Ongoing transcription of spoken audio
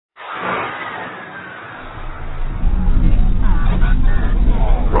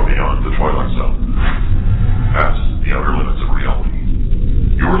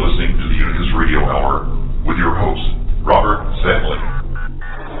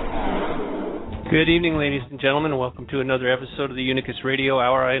Good evening, ladies and gentlemen, and welcome to another episode of the Unicus Radio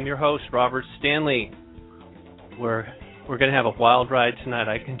Hour. I am your host, Robert Stanley. We're going to have a wild ride tonight.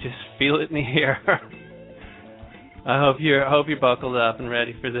 I can just feel it in the air. I hope you're buckled up and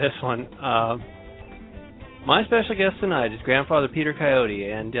ready for this one. My special guest tonight is Grandfather Peter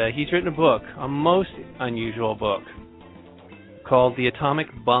Koyote, and he's written a book, a most unusual book, called The Atomic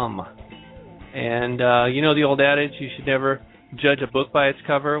Bum. And you know the old adage, you should never judge a book by its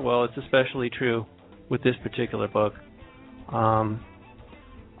cover? Well, it's especially true with this particular book.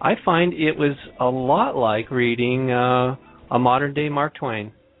 I find it was a lot like reading a modern-day Mark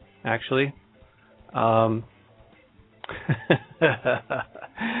Twain, actually. Man,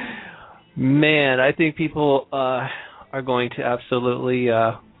 I think people are going to absolutely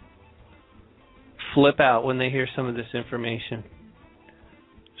flip out when they hear some of this information.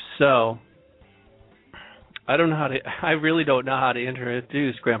 So, I really don't know how to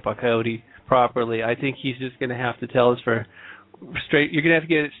introduce Grandpa Coyote properly. I think he's just going to have to tell us you're going to have to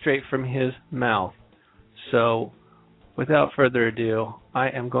get it straight from his mouth. So, without further ado, I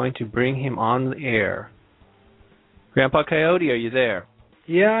am going to bring him on the air. Grandpa Coyote, are you there?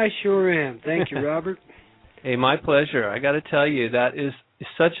 Yeah, I sure am. Thank you, Robert. Hey, my pleasure. I got to tell you, that is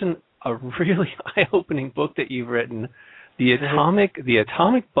such a really eye-opening book that you've written, The Atomic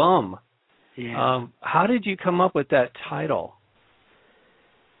Bum. Yeah. How did you come up with that title?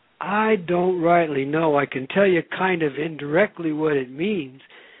 I don't rightly know. I can tell you kind of indirectly what it means.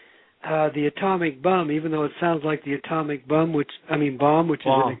 The atomic bum, even though it sounds like the atomic bomb, which is an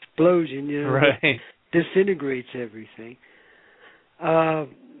explosion, right, disintegrates everything.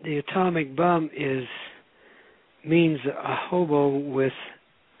 The atomic bum means a hobo with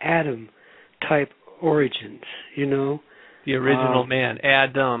atom-type origins, you know. The original man,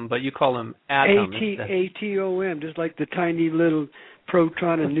 Adam, but you call him Atom. A-T-O-M, just like the tiny little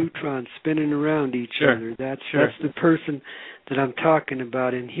proton and neutron spinning around each other. That's the person that I'm talking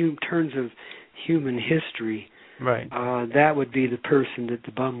about in terms of human history. Right. That would be the person that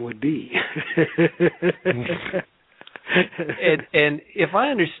the bum would be. and if I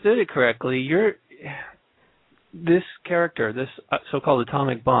understood it correctly, this character, this so-called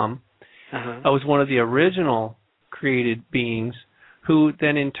atomic bum, was one of the original created beings who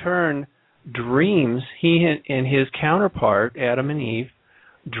then in turn dreams, he and his counterpart, Adam and Eve,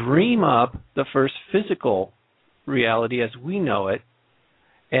 dream up the first physical reality as we know it.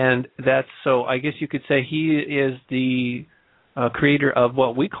 And so I guess you could say he is the creator of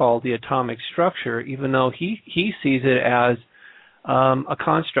what we call the atomic structure, even though he sees it as a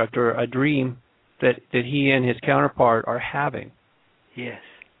construct or a dream that he and his counterpart are having. Yes.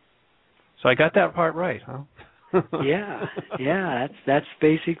 So I got that part right, huh? yeah, that's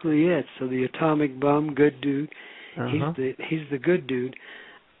basically it. So the atomic bum, good dude, he's the good dude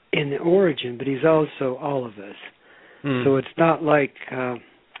in the origin, but he's also all of us. So it's not like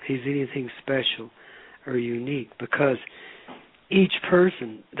he's anything special or unique, because each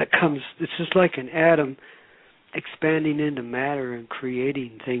person that comes, it's just like an atom expanding into matter and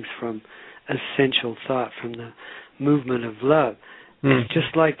creating things from essential thought, from the movement of love. It's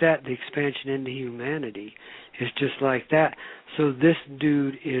just like that, the expansion into humanity. It's just like that. So this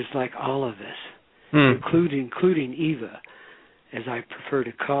dude is like all of us, including Eva, as I prefer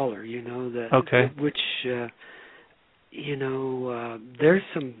to call her. You know that, which there's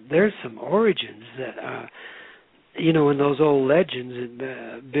some origins that in those old legends,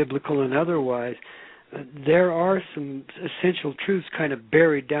 biblical and otherwise. There are some essential truths kind of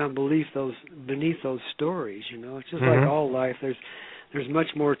buried down beneath those stories. You know, it's just like all life. There's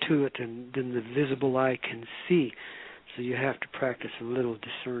much more to it than the visible eye can see. So you have to practice a little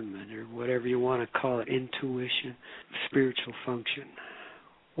discernment, or whatever you want to call it, intuition, spiritual function.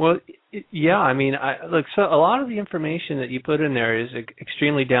 Well, yeah, I mean, look, so a lot of the information that you put in there is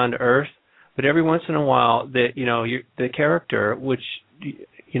extremely down to earth, but every once in a while, the character, which,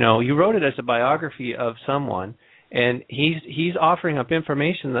 you wrote it as a biography of someone, and he's offering up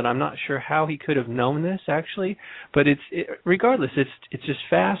information that I'm not sure how he could have known this, actually, but regardless, it's just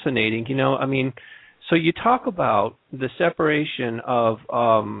fascinating, I mean, so you talk about the separation of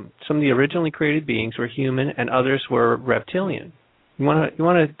some of the originally created beings were human and others were reptilian. You want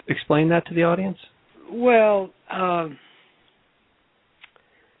to explain that to the audience? Well,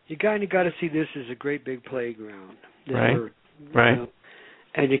 you kind of got to see this as a great big playground, right? Earth, right.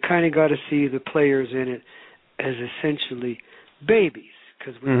 And you kind of got to see the players in it as essentially babies,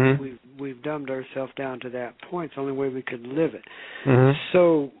 because we've dumbed ourselves down to that point. It's the only way we could live it.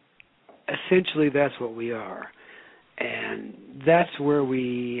 So essentially that's what we are. And that's where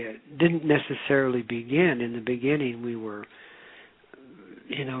we didn't necessarily begin. In the beginning we were,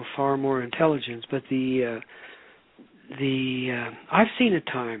 far more intelligence. But I've seen a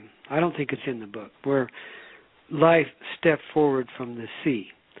time, I don't think it's in the book, where life stepped forward from the sea.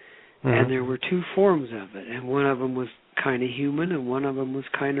 And there were two forms of it, and one of them was kind of human and one of them was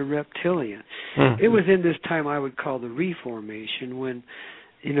kind of reptilian. It was in this time I would call the reformation, when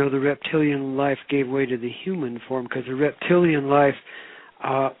the reptilian life gave way to the human form, because the reptilian life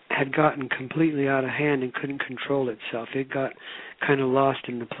had gotten completely out of hand and couldn't control itself. It got kind of lost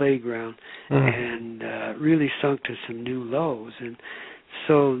in the playground and really sunk to some new lows. And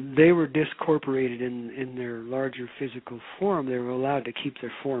so they were discorporated in their larger physical form. They were allowed to keep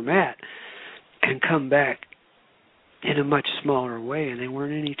their format and come back in a much smaller way, and they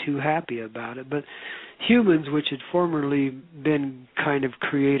weren't any too happy about it. But humans, which had formerly been kind of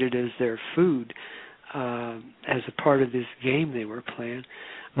created as their food, as a part of this game they were playing,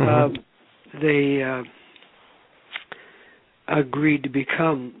 they agreed to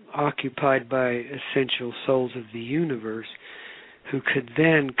become occupied by essential souls of the universe, who could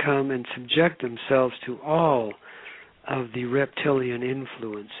then come and subject themselves to all of the reptilian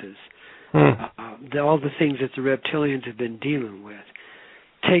influences, all the things that the reptilians have been dealing with.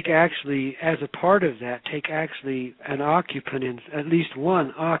 As a part of that, take an occupant, at least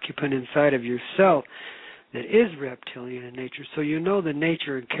one occupant inside of yourself that is reptilian in nature, so you know the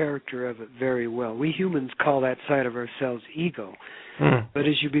nature and character of it very well. We humans call that side of ourselves ego. But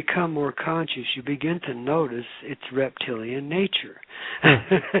as you become more conscious, you begin to notice its reptilian nature.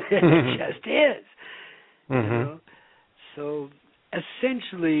 It just is. So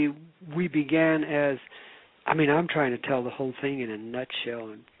essentially, we began as, I'm trying to tell the whole thing in a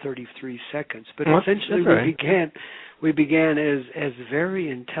nutshell in 33 seconds, but essentially we began as very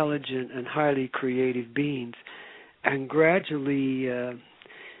intelligent and highly creative beings, and gradually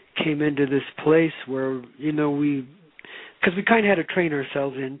came into this place where, because we kind of had to train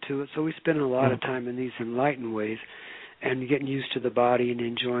ourselves into it, so we spent a lot of time in these enlightened ways and getting used to the body and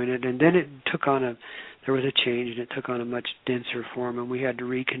enjoying it. And then there was a change, and it took on a much denser form, and we had to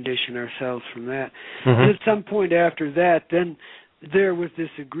recondition ourselves from that. And at some point after that, then there was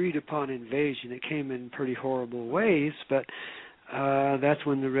this agreed-upon invasion. It came in pretty horrible ways, but that's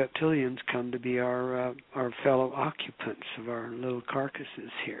when the reptilians come to be our fellow occupants of our little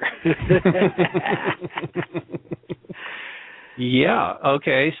carcasses here. Yeah.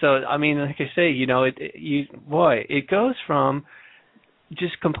 Okay. So, like I say, it goes from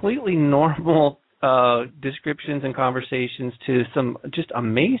just completely normal descriptions and conversations to some just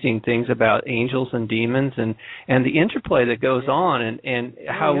amazing things about angels and demons and the interplay that goes on, and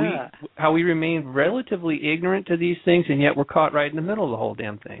how we remain relatively ignorant to these things, and yet we're caught right in the middle of the whole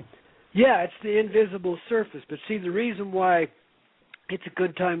damn thing. Yeah, it's the invisible surface. But see, the reason why it's a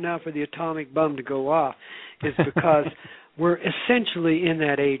good time now for the atomic bomb to go off is because we're essentially in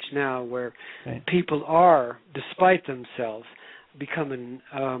that age now where people are, despite themselves, becoming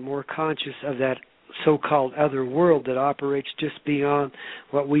more conscious of that so-called other world that operates just beyond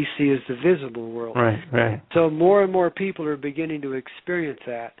what we see as the visible world. Right. So more and more people are beginning to experience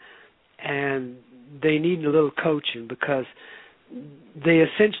that, and they need a little coaching, because they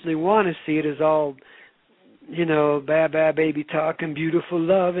essentially want to see it as all, bad baby talk and beautiful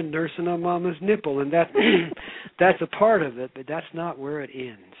love and nursing on mama's nipple, and that's a part of it, but that's not where it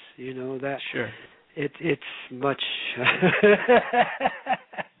ends. That sure. It's much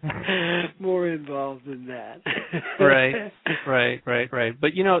more involved than that. Right.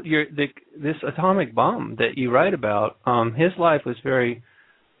 But this atomic bomb that you write about, his life was very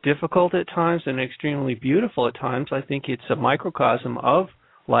difficult at times and extremely beautiful at times. I think it's a microcosm of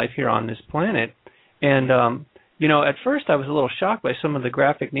life here on this planet. And at first I was a little shocked by some of the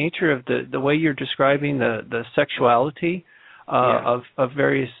graphic nature of the way you're describing the sexuality of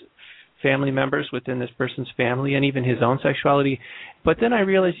various family members within this person's family, and even his own sexuality. But then I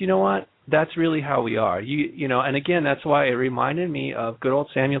realized, that's really how we are. And again, that's why it reminded me of good old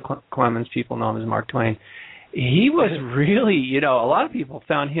Samuel Clemens, people know him as Mark Twain. He was really, a lot of people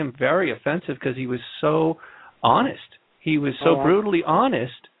found him very offensive because he was so honest. He was so brutally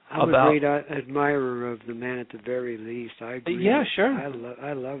honest. I'm a great admirer of the man at the very least. I agree. Yeah, sure.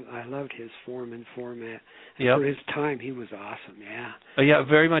 I loved his form and format. And for his time, he was awesome. Yeah. Yeah,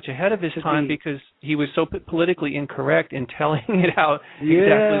 very much ahead of his time, because he was so politically incorrect in telling it out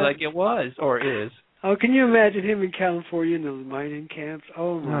exactly like it was or is. Oh, can you imagine him in California in the mining camps?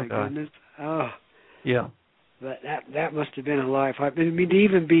 Oh my goodness. Oh. Yeah. But that must have been a life. To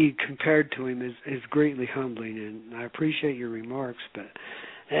even be compared to him is greatly humbling, and I appreciate your remarks, but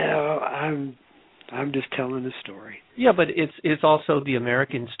I'm I'm just telling a story. Yeah, but it's also the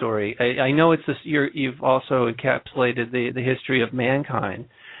American story. I know it's this. You've also encapsulated the history of mankind,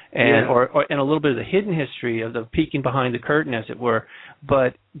 and and a little bit of the hidden history of the peeking behind the curtain, as it were.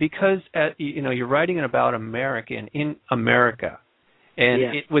 But because you're writing about American in America,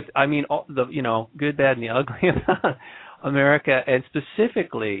 and all the good, bad, and the ugly about America, and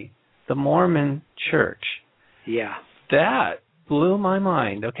specifically the Mormon Church. Yeah. That blew my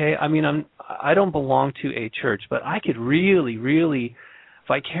mind. Okay, I mean, I don't belong to a church, but I could really, really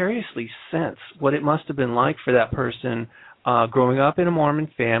vicariously sense what it must have been like for that person growing up in a Mormon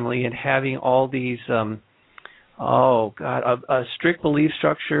family and having all these, a strict belief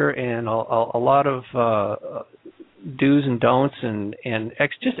structure and a lot of do's and don'ts and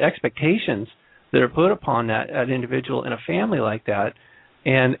just expectations that are put upon that individual in a family like that.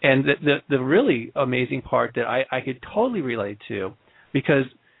 And the really amazing part that I could totally relate to, because,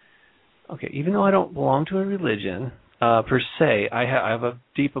 okay, even though I don't belong to a religion per se, I have a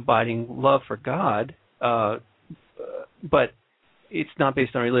deep abiding love for God, but it's not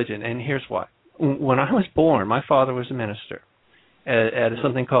based on religion, and here's why. When I was born, my father was a minister at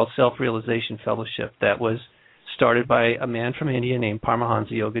something called Self-Realization Fellowship that was started by a man from India named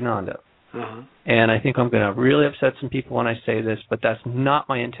Paramahansa Yogananda. Uh-huh. And I think I'm going to really upset some people when I say this, but that's not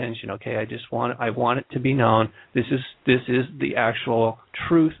my intention. Okay, I want it to be known. This is the actual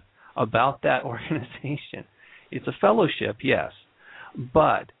truth about that organization. It's a fellowship, yes,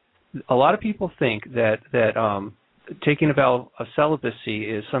 but a lot of people think that taking a vow of celibacy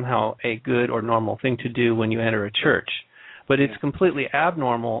is somehow a good or normal thing to do when you enter a church, but it's completely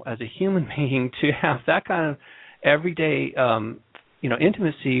abnormal as a human being to have that kind of everyday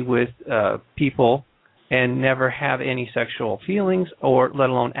intimacy with people and never have any sexual feelings, or let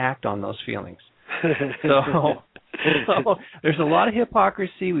alone act on those feelings. So there's a lot of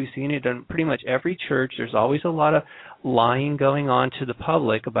hypocrisy. We've seen it in pretty much every church. There's always a lot of lying going on to the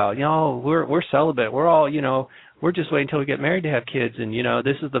public about, we're celibate. We're all, we're just waiting until we get married to have kids, and,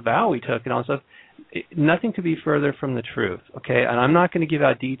 this is the vow we took and all stuff. Nothing could be further from the truth, okay? And I'm not going to give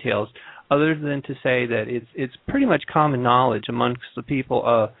out details other than to say that it's pretty much common knowledge amongst the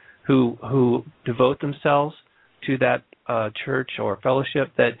people who devote themselves to that church or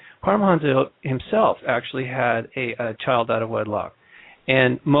fellowship that Paramahansa himself actually had a child out of wedlock,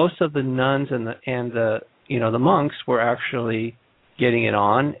 and most of the nuns and the monks were actually getting it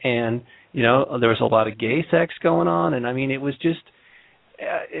on, and there was a lot of gay sex going on, and I mean it was just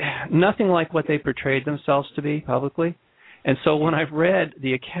nothing like what they portrayed themselves to be publicly. And so when I've read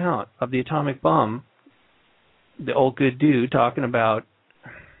the account of the atomic bomb, the old good dude talking about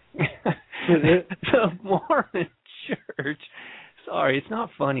the Mormon Church, sorry, it's not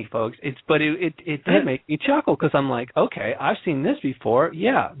funny, folks. But it did make me chuckle, because I'm like, okay, I've seen this before.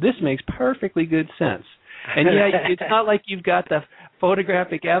 Yeah, this makes perfectly good sense. And it's not like you've got the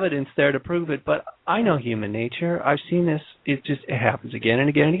photographic evidence there to prove it, but I know human nature. I've seen this. It happens again and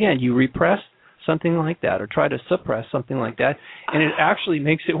again and again. You repress something like that, or try to suppress something like that, and it actually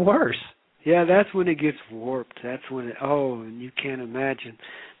makes it worse. Yeah, that's when it gets warped. That's when and you can't imagine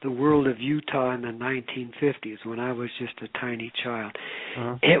the world of Utah in the 1950s when I was just a tiny child.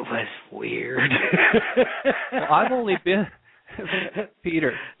 Uh-huh. It was weird. Well, I've only been,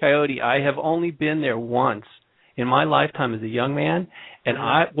 Peter Coyote, I have only been there once in my lifetime as a young man, and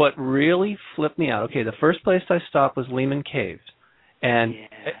what really flipped me out, okay, the first place I stopped was Lehman Caves. And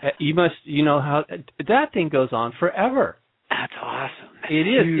you know how that thing goes on forever. That's awesome. It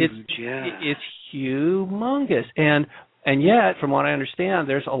is. It's humongous. And yet, from what I understand,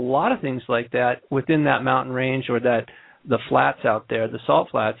 there's a lot of things like that within that mountain range, or the flats out there, the salt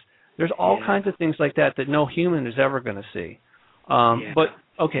flats. There's all kinds of things like that no human is ever going to see. But,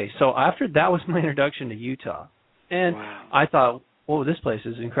 okay, so after that was my introduction to Utah. And I thought, whoa, this place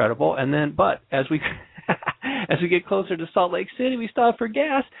is incredible. And then, but as we get closer to Salt Lake City, we stop for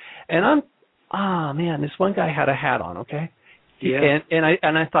gas, and this one guy had a hat on, okay? Yeah.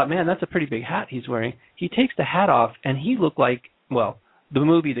 And I thought, man, that's a pretty big hat he's wearing. He takes the hat off, and he looked like, well, the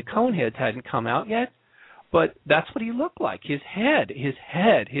movie The Coneheads hadn't come out yet, but that's what he looked like. His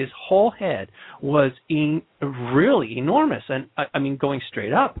whole head was really enormous, and I mean going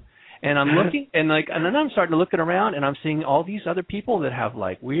straight up. And I'm looking, and then I'm starting to look around, and I'm seeing all these other people that have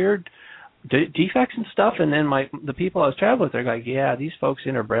like weird defects and stuff, and then the people I was traveling with, they're like, yeah, these folks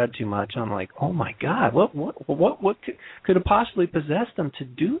interbred too much. And I'm like, oh my God, what could have possibly possessed them to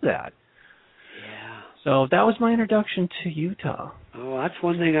do that? Yeah. So that was my introduction to Utah. Oh, that's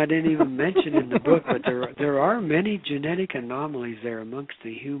one thing I didn't even mention in the book, but there are many genetic anomalies there amongst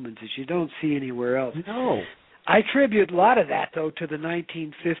the humans that you don't see anywhere else. No. I attribute a lot of that, though, to the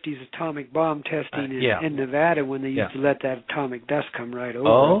 1950s atomic bomb testing in Nevada when they used to let that atomic dust come right over.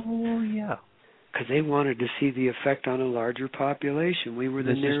 Oh, yeah. Because they wanted to see the effect on a larger population. We were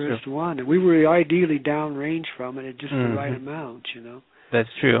the nearest one. And we were ideally downrange from it at just the right amount, you know. That's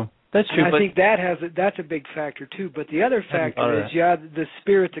true. That's true. And I think that's a big factor, too. But the other factor is, the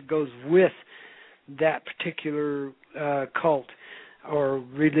spirit that goes with that particular cult or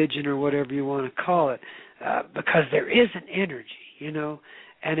religion or whatever you want to call it. Because there is an energy, you know,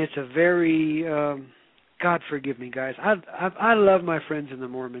 and it's a very, God forgive me, guys. I love my friends in the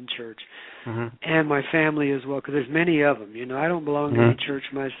Mormon Church and my family as well, because there's many of them. You know, I don't belong to any church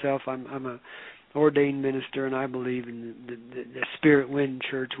myself. I'm a ordained minister, and I believe in the Spirit Wind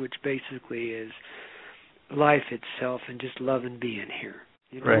Church, which basically is life itself and just loving being here.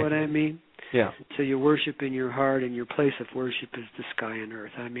 You know what I mean? Yeah. So you worship in your heart, and your place of worship is the sky and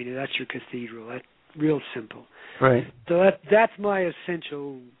earth. I mean, that's your cathedral. That's real simple. Right. So that's my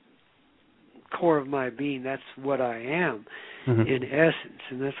essential core of my being. That's what I am in essence,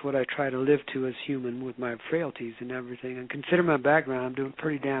 and that's what I try to live to as human with my frailties and everything. And consider my background, I'm doing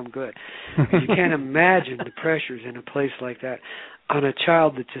pretty damn good. You can't imagine the pressures in a place like that on a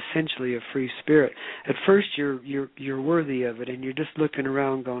child that's essentially a free spirit. At first, you're worthy of it, and you're just looking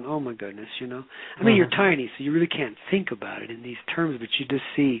around going, oh my goodness, you know. I mean, you're tiny, so you really can't think about it in these terms, but you just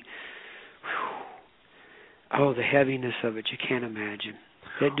see, oh, the heaviness of it. You can't imagine.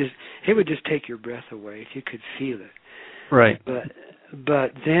 It would just take your breath away if you could feel it. Right.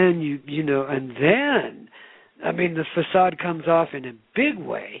 But then you know, and then I mean the facade comes off in a big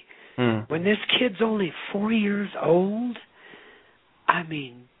way. When this kid's only 4 years old. I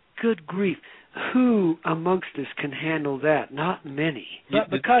mean, good grief. Who amongst us can handle that? Not many. But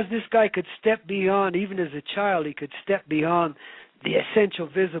because this guy could step beyond, even as a child, he could step beyond the essential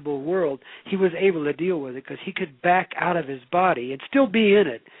visible world, he was able to deal with it because he could back out of his body and still be in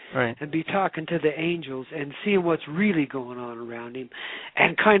it and be talking to the angels and seeing what's really going on around him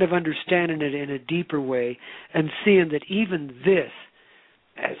and kind of understanding it in a deeper way and seeing that even this,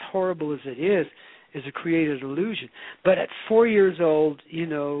 as horrible as it is a created illusion. But at 4 years old, you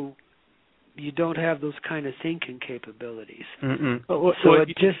know, you don't have those kind of thinking capabilities. So it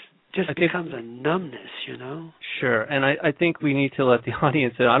just becomes a numbness, you know? Sure, and I think we need to let the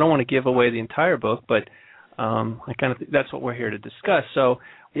audience, I don't want to give away the entire book, but I kind of think that's what we're here to discuss. So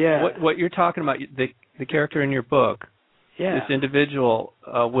what you're talking about, the character in your book, this individual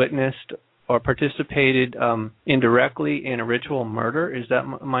witnessed or participated indirectly in a ritual murder, is that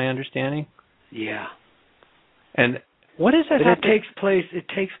my understanding? Yeah. And what is that? But it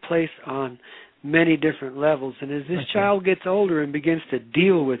takes place on many different levels, and as this child gets older and begins to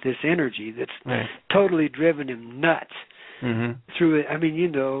deal with this energy that's totally driven him nuts through it. I mean,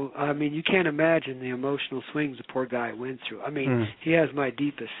 you can't imagine the emotional swings the poor guy went through. I mean, he has my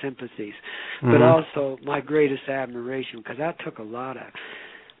deepest sympathies, but also my greatest admiration, because that took a lot of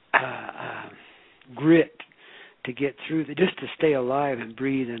grit to get through, just to stay alive and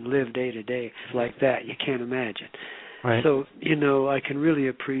breathe and live day to day like that. You can't imagine. Right. So, you know, I can really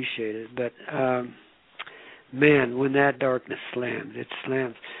appreciate it. But, man, when that darkness slams, it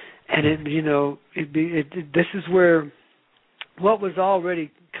slams. And, this is where what was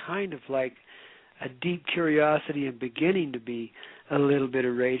already kind of like a deep curiosity and beginning to be a little bit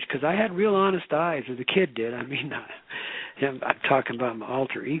of rage, because I had real honest eyes, or the kid did. I mean, I'm talking about my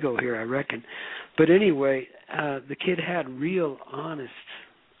alter ego here, I reckon. But anyway, the kid had real honest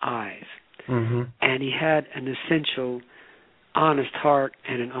eyes. And he had an essential honest heart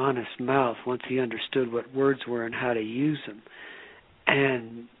and an honest mouth once he understood what words were and how to use them.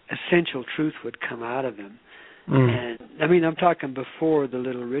 And essential truth would come out of him. And I mean, I'm talking before the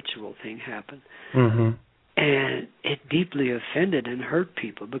little ritual thing happened. And it deeply offended and hurt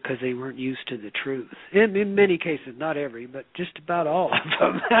people because they weren't used to the truth. In many cases, not every, but just about all of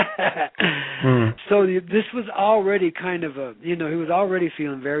them. So this was already kind of he was already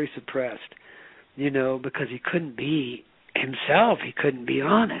feeling very suppressed, because he couldn't be himself. He couldn't be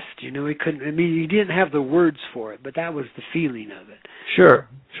honest. He couldn't. I mean, he didn't have the words for it, but that was the feeling of it. Sure.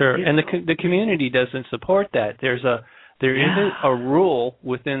 And the community doesn't support that. There isn't a rule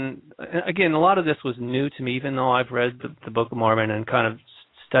within. Again, a lot of this was new to me, even though I've read the Book of Mormon and kind of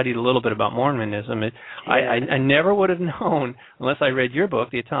studied a little bit about Mormonism. I never would have known unless I read your book,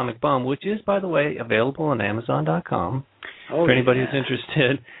 The Atomic Bomb, which is, by the way, available on Amazon.com for anybody who's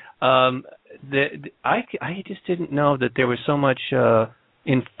interested. I just didn't know that there was so much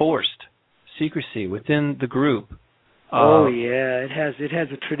enforced secrecy within the group. It has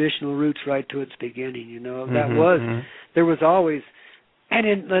a traditional roots right to its beginning. There was always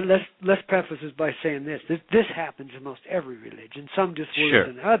And let's preface this by saying this happens in most every religion. Some just worse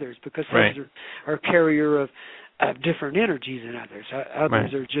than others, because some are carrier of different energies than others.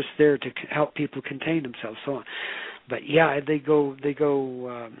 Others are just there to help people contain themselves, so on. But yeah, they go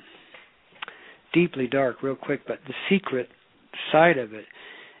deeply dark real quick. But the secret side of it,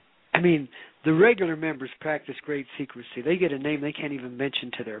 I mean, the regular members practice great secrecy. They get a name they can't even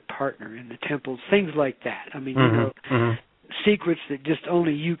mention to their partner in the temples, things like that. I mean, you know, secrets that just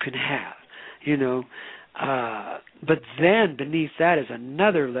only you can have, you know. But then beneath that is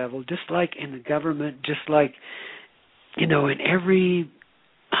another level, just like in the government, just like, you know, in every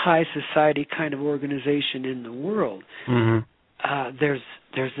high society kind of organization in the world, there's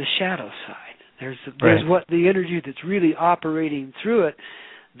the shadow side. There's what the energy that's really operating through it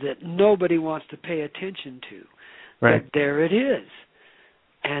that nobody wants to pay attention to. But there it is.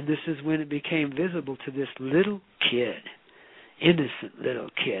 And this is when it became visible to this little kid, innocent little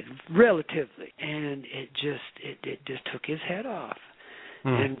kid, relatively. And it just took his head off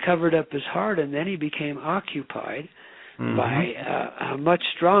and covered up his heart, and then he became occupied by a much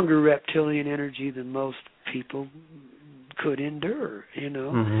stronger reptilian energy than most people could endure, you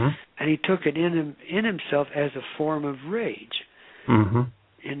know. And he took it in himself as a form of rage,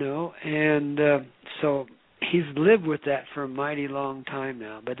 you know. And so he's lived with that for a mighty long time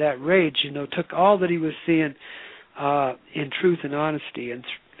now. But that rage, you know, took all that he was seeing in truth and honesty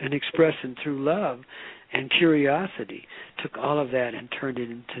and expressing through love and curiosity, took all of that and turned it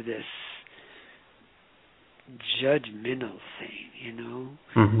into this judgmental thing, you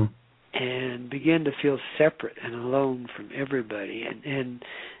know, and began to feel separate and alone from everybody, and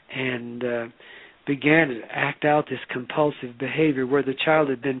began to act out this compulsive behavior where the child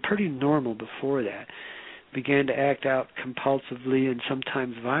had been pretty normal before that, began to act out compulsively and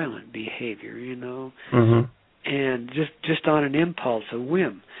sometimes violent behavior, you know, and just on an impulse, a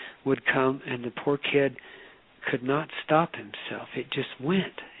whim would come, and the poor kid could not stop himself. It just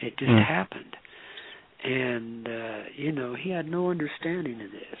went. It just happened. And, you know, he had no understanding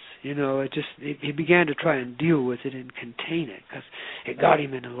of this. You know, he began to try and deal with it and contain it, because it got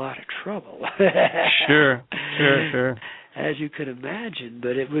him in a lot of trouble. Sure. As you could imagine.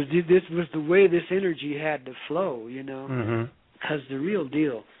 But this was the way this energy had to flow, you know, because the real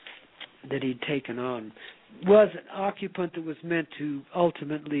deal that he'd taken on was an occupant that was meant to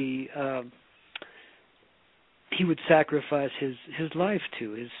ultimately, he would sacrifice his life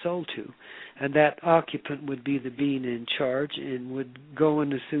to, his soul to. And that occupant would be the being in charge and would go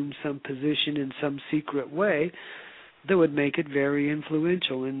and assume some position in some secret way that would make it very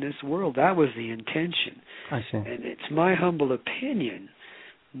influential in this world. That was the intention. I see. And it's my humble opinion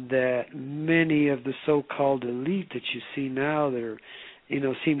that many of the so-called elite that you see now that are, you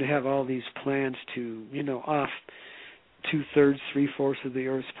know, seem to have all these plans to, you know, off 2/3, 3/4 of the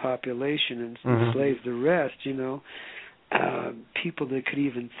Earth's population and enslave the rest, you know. People that could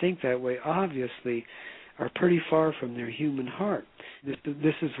even think that way obviously are pretty far from their human heart.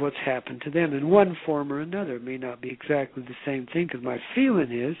 This is what's happened to them in one form or another. It may not be exactly the same thing, because my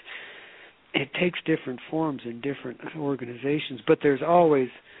feeling is it takes different forms in different organizations, but there's always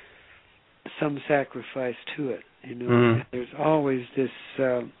some sacrifice to it, you know. There's always this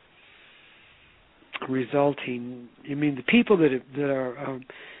resulting, I mean, the people that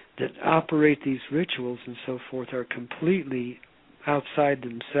operate these rituals and so forth are completely outside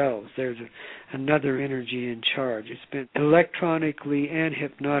themselves. There's another energy in charge. It's been electronically and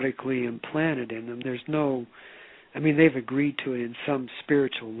hypnotically implanted in them. There's no, I mean, they've agreed to it in some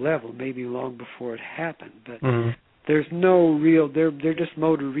spiritual level, maybe long before it happened, but there's no real, they're just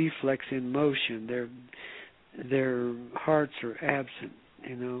motor reflex in motion. Their hearts are absent,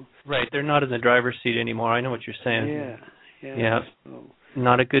 you know. Right, they're not in the driver's seat anymore. I know what you're saying. Yeah. So,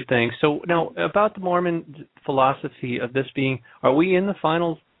 not a good thing. So now, about the Mormon philosophy of this being, are we in the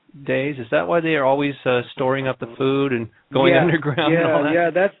final days? Is that why they are always storing up the food and going underground and all that? Yeah,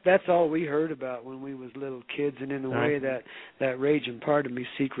 that's all we heard about when we was little kids, and in a way that raging part of me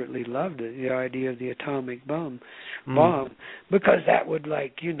secretly loved it, the idea of the atomic bomb, because that would,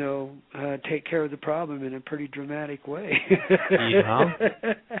 like, you know, take care of the problem in a pretty dramatic way.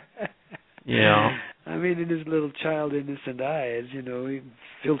 Yeah. I mean, in his little child innocent eyes, you know, he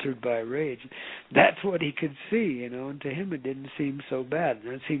filtered by rage. That's what he could see, you know, and to him it didn't seem so bad.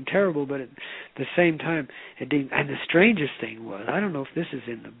 It seemed terrible, but at the same time, it didn't. And the strangest thing was, I don't know if this is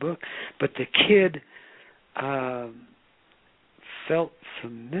in the book, but the kid felt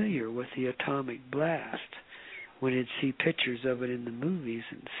familiar with the atomic blast when he'd see pictures of it in the movies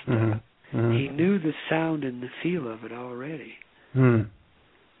and stuff. He knew the sound and the feel of it already.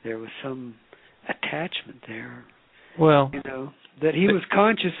 There was some attachment there. Well, you know. that he was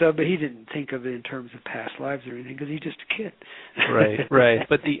conscious of, but he didn't think of it in terms of past lives or anything because he's just a kid. Right.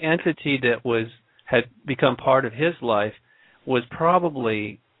 But the entity that had become part of his life was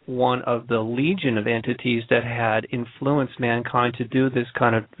probably one of the legion of entities that had influenced mankind to do this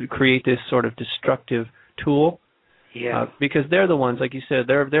kind of, create this sort of destructive tool. Yeah. Because they're the ones, like you said,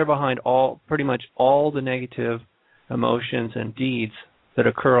 they're behind pretty much all the negative emotions and deeds that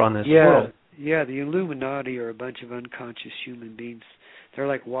occur on this world. Yeah, the Illuminati are a bunch of unconscious human beings. They're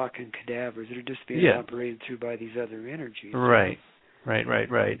like walking cadavers that are just being operated through by these other energies. Right.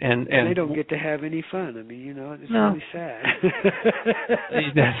 And they don't get to have any fun. I mean, it's really sad.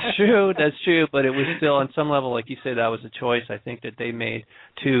 That's true, but it was still on some level, like you say, that was a choice I think that they made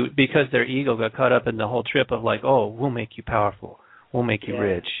because their ego got caught up in the whole trip of like, oh, we'll make you powerful. We'll make you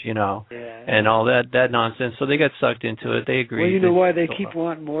rich, and all that nonsense. So they got sucked into it. They agreed. Well, you know why they keep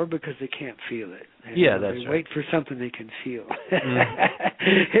wanting more? Because they can't feel it. They wait for something they can feel.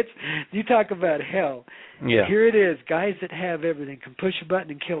 You talk about hell. Yeah. Here it is. Guys that have everything can push a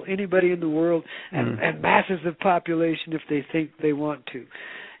button and kill anybody in the world and masses of population if they think they want to.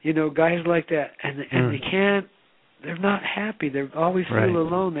 Guys like that, and they can't. They're not happy. They always feel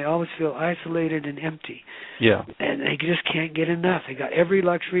alone. They always feel isolated and empty. Yeah. And they just can't get enough. They got every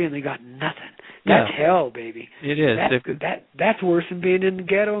luxury and they got nothing. That's hell, baby. It is. That's worse than being in the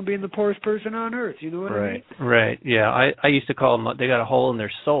ghetto and being the poorest person on earth. You know what I mean? Right. Yeah. I used to call them, they got a hole in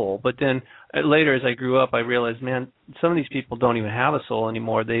their soul. But then later as I grew up, I realized, man, some of these people don't even have a soul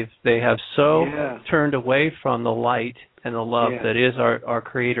anymore. They have turned away from the light and the love that is our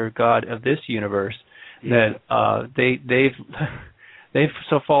creator God of this universe. That they've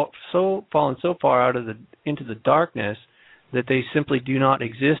fallen so far into the darkness that they simply do not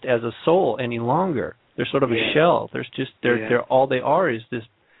exist as a soul any longer. They're sort of a shell. They're all they are is this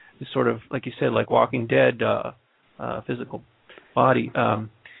sort of, like you said, like Walking Dead physical body.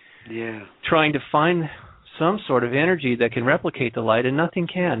 Trying to find some sort of energy that can replicate the light, and nothing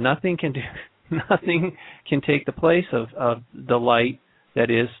can. Nothing can take the place of the light that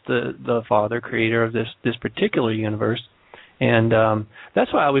is the Father, creator of this particular universe. And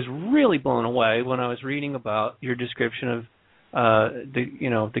that's why I was really blown away when I was reading about your description of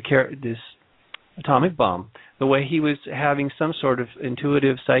this atomic bomb, the way he was having some sort of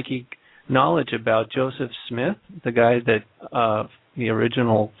intuitive psychic knowledge about Joseph Smith, the guy that the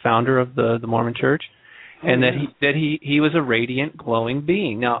original founder of the Mormon Church. And that he was a radiant, glowing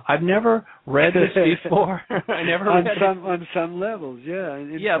being. Now, I've never read this before. I never read on some levels,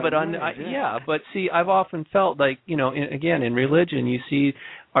 but see, I've often felt like, again, in religion, you see,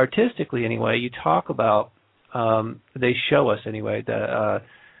 artistically anyway, you talk about, they show us anyway that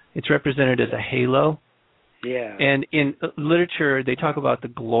it's represented as a halo. Yeah. And in literature, they talk about the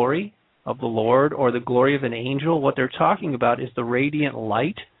glory of the Lord or the glory of an angel. What they're talking about is the radiant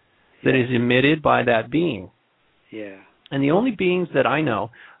light that is emitted by that being. Yeah. And the only beings that I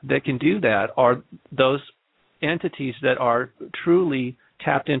know that can do that are those entities that are truly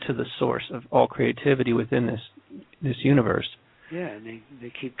tapped into the source of all creativity within this universe. Yeah, and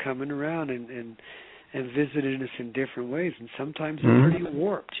they keep coming around and visiting us in different ways, and sometimes they're pretty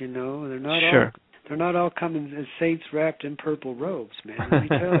warped, They're not all they're not all coming as saints wrapped in purple robes, man. Let me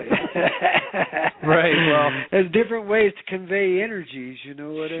tell you. Right. Well, there's different ways to convey energies. You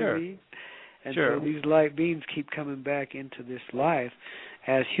know what I mean? And so these light beings keep coming back into this life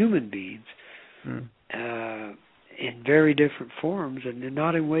as human beings in very different forms, and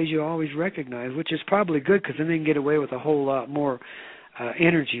not in ways you always recognize, which is probably good because then they can get away with a whole lot more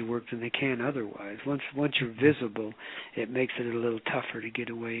energy work than they can otherwise. Once you're visible, it makes it a little tougher to get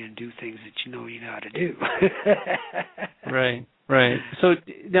away and do things that you know how to do. Right. So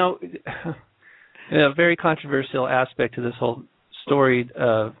now, a very controversial aspect to this whole story,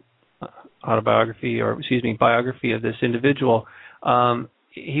 biography of this individual.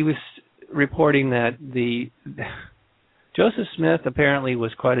 He was reporting that Joseph Smith apparently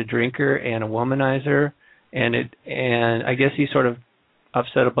was quite a drinker and a womanizer, and I guess he sort of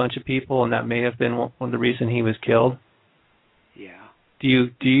upset a bunch of people, and that may have been one of the reasons he was killed. Yeah.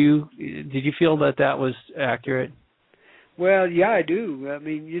 Did you feel that was accurate? Well, yeah, I do. I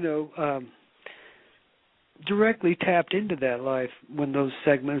mean, directly tapped into that life when those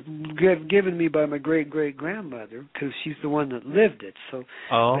segments given me by my great-great-grandmother, because she's the one that lived it. So,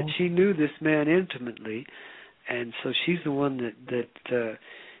 but she knew this man intimately, and so she's the one that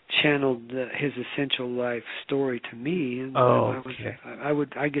channeled his essential life story to me. And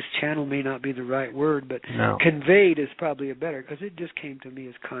I guess channel may not be the right word, but conveyed is probably a better, because it just came to me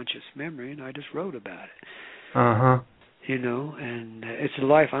as conscious memory, and I just wrote about it. and it's a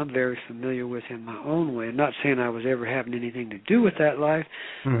life I'm very familiar with in my own way. I'm not saying I was ever having anything to do with that life.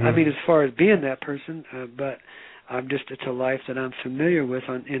 Mm-hmm. I mean, as far as being that person, but it's a life that I'm familiar with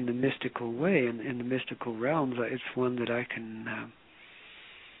in the mystical way, in the mystical realms. It's one that I can,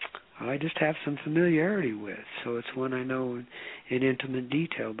 I just have some familiarity with. So it's one I know in intimate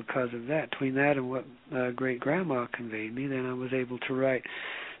detail because of that. Between that and what great-grandma conveyed me, then I was able to write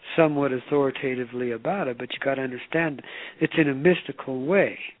somewhat authoritatively about it. But you got to understand, it's in a mystical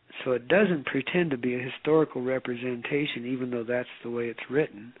way. So it doesn't pretend to be a historical representation, even though that's the way it's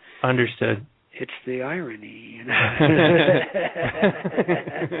written. Understood. It's the irony, And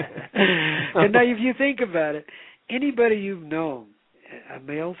now, if you think about it, anybody you've known, a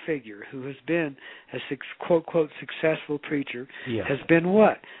male figure who has been a quote successful preacher, has been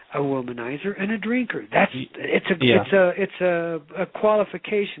what? A womanizer and a drinker. It's a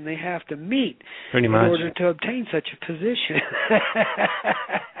qualification they have to meet in order to obtain such a position.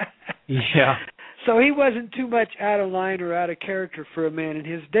 Yeah. So he wasn't too much out of line or out of character for a man in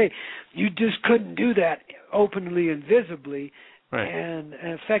his day. You just couldn't do that openly and visibly and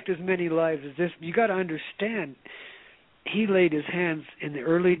affect as many lives as this. You got to understand, he laid his hands in the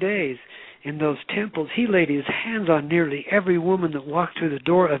early days in those temples. He laid his hands on nearly every woman that walked through the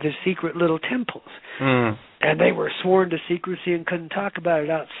door of his secret little temples. Mm. And they were sworn to secrecy and couldn't talk about it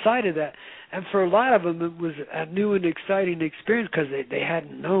outside of that. And for a lot of them, it was a new and exciting experience because they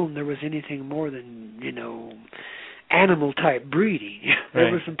hadn't known there was anything more than, animal-type breeding.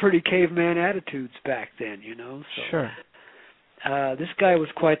 There were some pretty caveman attitudes back then, So, sure. This guy was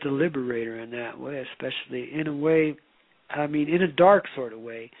quite the liberator in that way, especially in a way, in a dark sort of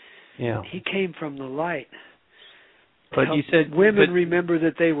way. Yeah. He came from the light. But you said women remember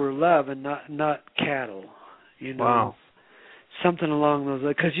that they were love and not cattle. Wow. Something along those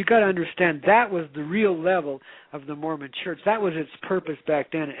lines. Because you got to understand, that was the real level of the Mormon Church. That was its purpose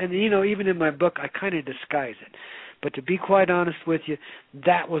back then. And even in my book, I kind of disguise it. But to be quite honest with you,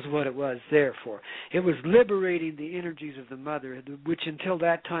 that was what it was there for. It was liberating the energies of the mother, which until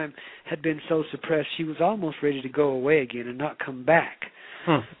that time had been so suppressed, she was almost ready to go away again and not come back,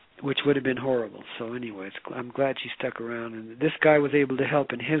 which would have been horrible. So anyways, I'm glad she stuck around, and this guy was able to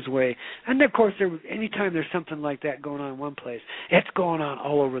help in his way. And of course, anytime there's something like that going on in one place, it's going on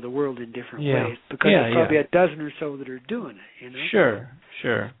all over the world in different ways, because there's probably a dozen or so that are doing it. Sure.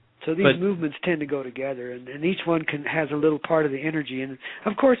 So these movements tend to go together, and each one has a little part of the energy. And,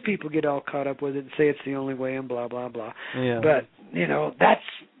 of course, people get all caught up with it and say it's the only way and blah, blah, blah. Yeah. But, that's,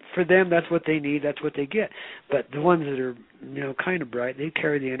 for them, that's what they need, that's what they get. But the ones that are, kind of bright, they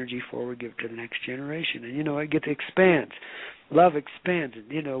carry the energy forward, give it to the next generation. And, it expands. Love expands.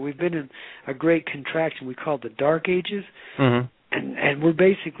 And, we've been in a great contraction we call the Dark Ages. Mm-hmm. And we're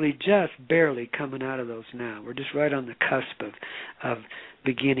basically just barely coming out of those now. We're just right on the cusp of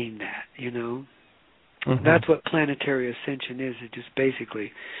beginning that, Mm-hmm. That's what planetary ascension is. It's just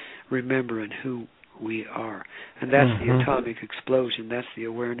basically remembering who we are. And that's the atomic explosion. That's the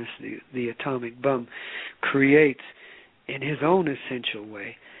awareness the atomic bomb creates in his own essential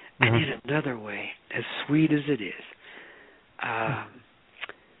way, and in another way, as sweet as it is,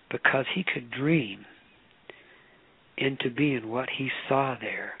 because he could dream into being what he saw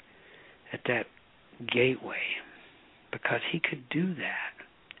there at that gateway, because he could do that,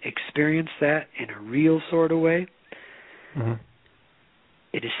 experience that in a real sort of way.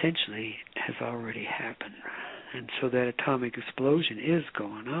 It essentially has already happened. And so that atomic explosion is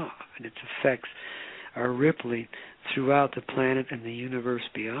going off, and its effects are rippling throughout the planet and the universe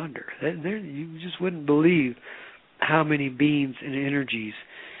beyond her. You just wouldn't believe how many beings and energies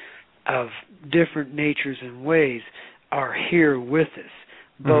of different natures and ways are here with us,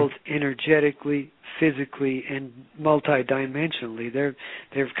 both energetically, physically, and multidimensionally.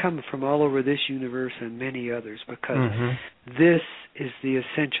 They've come from all over this universe and many others, because this is the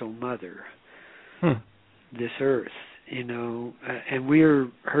essential mother, this earth, and we're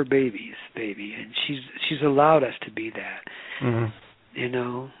her baby, and she's allowed us to be that,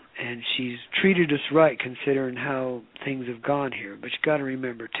 and she's treated us right considering how things have gone here. But you got to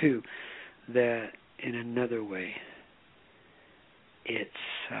remember too that in another way, it's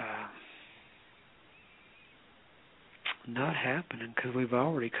not happening, because we've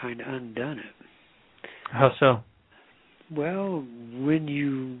already kind of undone it. How so? Well, when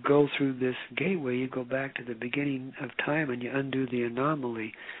you go through this gateway, you go back to the beginning of time and you undo the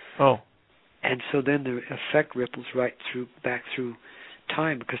anomaly. Oh. And so then the effect ripples back through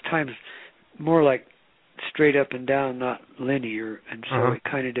time, because time is more like straight up and down, not linear, and so it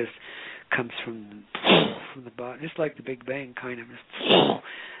kind of just comes from the bottom. It's like the Big Bang, kind of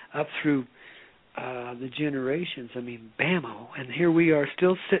up through the generations. I mean, bammo, and here we are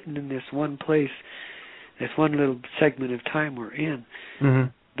still sitting in this one place, this one little segment of time we're in,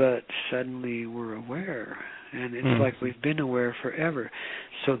 but suddenly we're aware, and it's like we've been aware forever.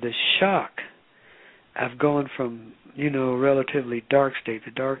 So the shock of going from, relatively dark state,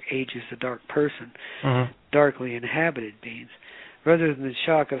 the dark ages, the dark person, darkly inhabited beings, rather than the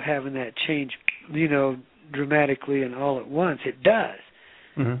shock of having that change, dramatically and all at once, it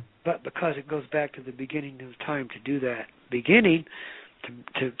does. But because it goes back to the beginning of time to do that beginning,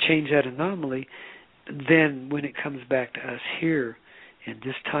 to change that anomaly, then when it comes back to us here in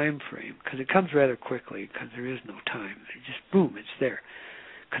this time frame, because it comes rather quickly, because there is no time, it just, boom, it's there.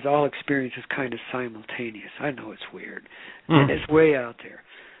 Because all experience is kind of simultaneous. I know it's weird. And it's way out there.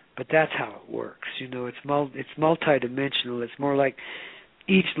 But that's how it works. It's multidimensional. It's more like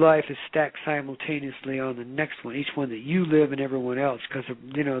each life is stacked simultaneously on the next one, each one that you live and everyone else, because,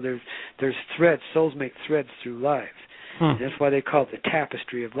 there's threads. Souls make threads through life. And that's why they call it the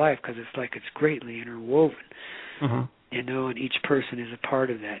tapestry of life, because it's like it's greatly interwoven. And each person is a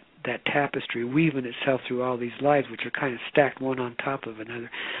part of that tapestry, weaving itself through all these lives, which are kind of stacked one on top of another.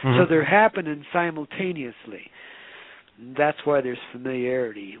 So they're happening simultaneously. That's why there's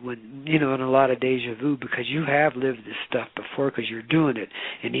familiarity, when and a lot of deja vu, because you have lived this stuff before, because you're doing it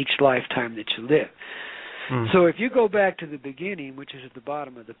in each lifetime that you live. So if you go back to the beginning, which is at the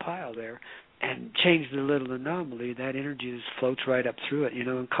bottom of the pile there, and change the little anomaly, that energy just floats right up through it,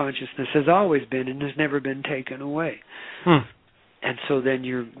 and consciousness has always been and has never been taken away. And so then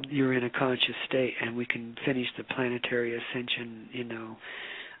you're in a conscious state, and we can finish the planetary ascension,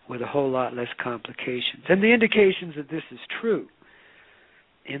 with a whole lot less complications. And the indications that this is true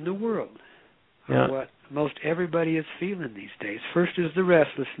in the world are what most everybody is feeling these days. First is the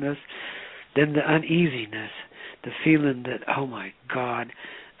restlessness, then the uneasiness, the feeling that, oh my God,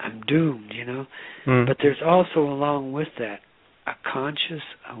 I'm doomed, But there's also, along with that, a conscious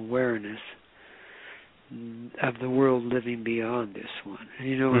awareness of the world living beyond this one.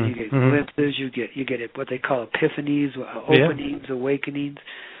 And when you get glimpses, you get what they call epiphanies, openings, awakenings.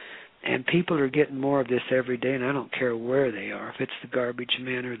 And people are getting more of this every day, and I don't care where they are, if it's the garbage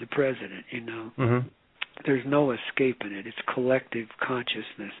man or the president, There's no escaping it. It's collective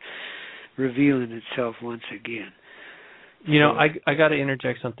consciousness revealing itself once again. I got to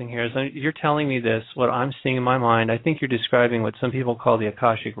interject something here. As you're telling me this, what I'm seeing in my mind, I think you're describing what some people call the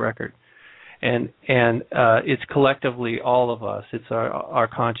Akashic record, and it's collectively all of us. It's our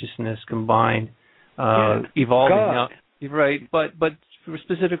consciousness combined, evolving. God. Now, right? But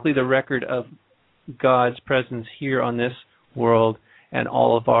specifically the record of God's presence here on this world, and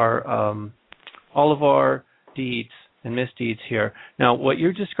all of our deeds and misdeeds here. Now, what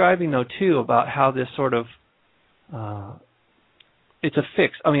you're describing, though, too, about how this sort of it's a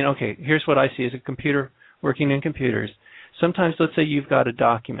fix. I mean, okay, here's what I see as a computer working in computers. Sometimes, let's say you've got a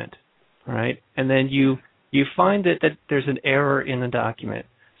document, right? And then you find that there's an error in the document.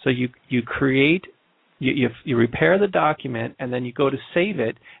 So you create, you repair the document, and then you go to save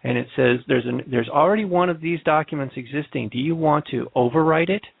it, and it says there's already one of these documents existing. Do you want to overwrite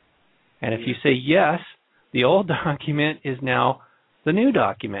it? And if you say yes, the old document is now the new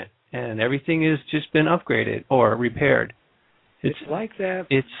document, and everything has just been upgraded or repaired. It's like that.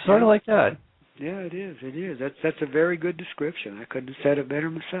 It's sort of like that. Yeah, it is. It is. That's a very good description. I couldn't have said it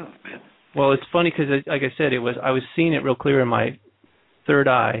better myself, man. Well, it's funny because, like I said, I was seeing it real clear in my third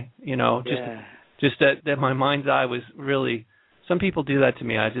eye. Just that my mind's eye was really. Some people do that to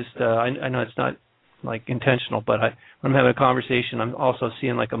me. I know it's not like intentional, but when I'm having a conversation, I'm also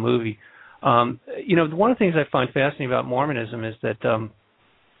seeing like a movie. One of the things I find fascinating about Mormonism is that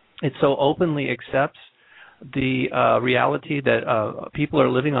it so openly accepts the reality that people are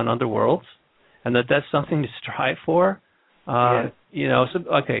living on other worlds, and that's something to strive for. Now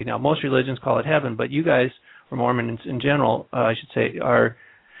most religions call it heaven, but you guys, or Mormons in general, I should say,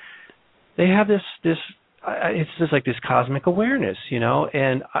 they have this it's just like this cosmic awareness,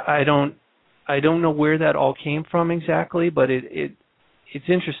 and I don't know where that all came from exactly, but it's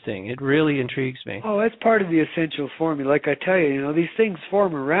interesting. It really intrigues me. Oh, that's part of the essential formula. Like I tell you, these things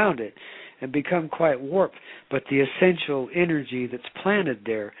form around it and become quite warped, but the essential energy that's planted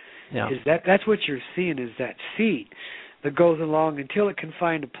there is that's what you're seeing, is that seed that goes along until it can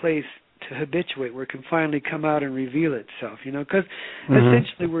find a place to habituate, where it can finally come out and reveal itself, because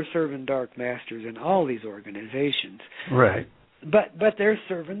essentially we're serving dark masters in all these organizations. Right. But they're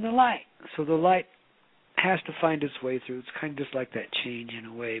serving the light. So the light has to find its way through. It's kind of just like that change in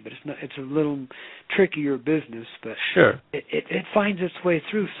a way, but it's a little trickier business, but sure. It finds its way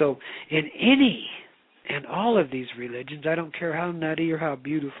through. So in all of these religions, I don't care how nutty or how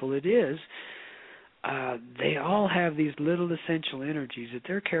beautiful it is, they all have these little essential energies that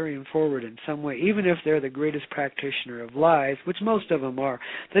they're carrying forward in some way, even if they're the greatest practitioner of lies, which most of them are,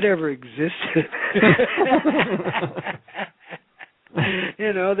 that ever existed.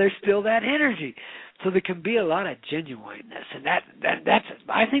 There's still that energy. So there can be a lot of genuineness, and that's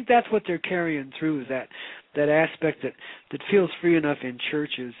I think that's what they're carrying through, is that aspect that feels free enough in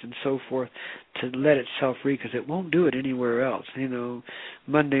churches and so forth to let itself free, because it won't do it anywhere else.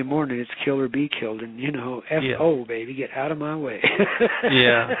 Monday morning it's kill or be killed, and F.O. baby, get out of my way.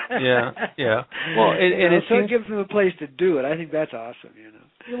 yeah. Well, it gives them a place to do it. I think that's awesome.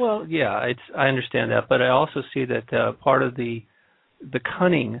 Well, yeah, I understand that, but I also see that part of the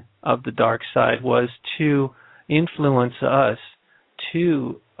cunning of the dark side was to influence us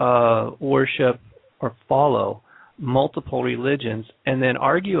to worship or follow multiple religions and then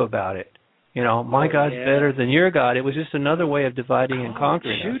argue about it. My God's better than your God. It was just another way of dividing and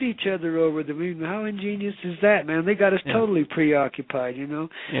conquering. Shoot each other over them. How ingenious is that, man? They got us totally preoccupied,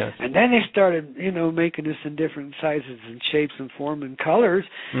 Yes. And then they started, making us in different sizes and shapes and form and colors.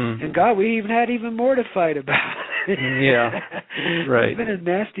 Mm-hmm. And God, we had even more to fight about. Yeah, right. We've been a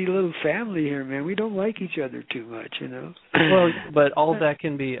nasty little family here, man. We don't like each other too much, Well, but all that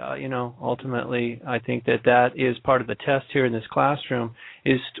can be, ultimately, I think that is part of the test here in this classroom,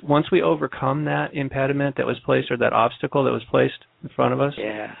 is once we overcome that impediment that was placed, or that obstacle that was placed in front of us,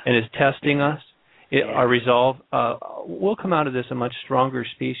 and is testing us, our resolve, we'll come out of this a much stronger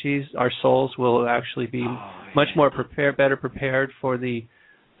species. Our souls will actually be much more better prepared for the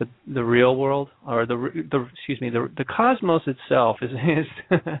real world, or the cosmos itself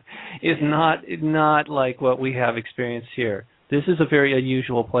is not like what we have experienced here. This is a very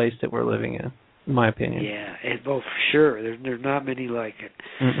unusual place that we're living in my opinion. Yeah, for sure. There's not many like it.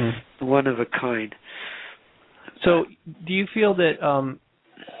 Mm-mm. One of a kind. So, do you feel that?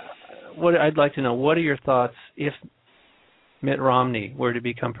 What I'd like to know, what are your thoughts if Mitt Romney were to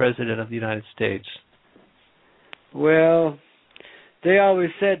become president of the United States? Well, they always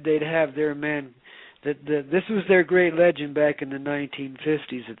said they'd have their men. This was their great legend back in the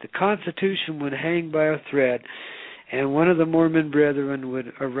 1950s, that the Constitution would hang by a thread, and one of the Mormon brethren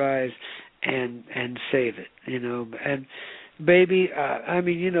would arise and save it. And baby,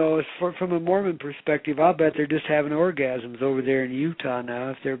 from a Mormon perspective, I'll bet they're just having orgasms over there in Utah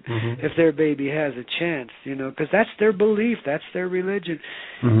now if their baby has a chance, because that's their belief, that's their religion.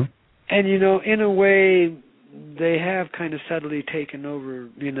 Mm-hmm. And in a way, they have kind of subtly taken over,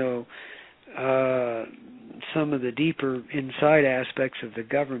 some of the deeper inside aspects of the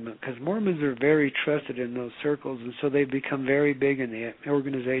government, because Mormons are very trusted in those circles, and so they've become very big in the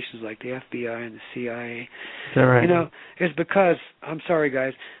organizations like the FBI and the CIA. Is that right? It's because, I'm sorry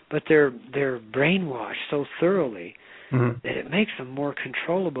guys, but they're brainwashed so thoroughly that it makes them more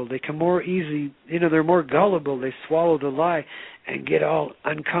controllable. They can more easy, they're more gullible. They swallow the lie and get all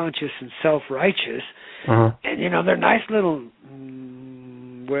unconscious and self-righteous. And they're nice little,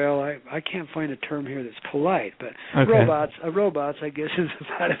 I can't find a term here that's polite, but robots, I guess, is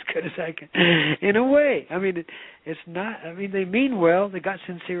about as good as I can. In a way, it's not. They mean well. They got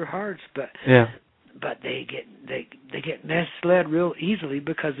sincere hearts, but they get misled real easily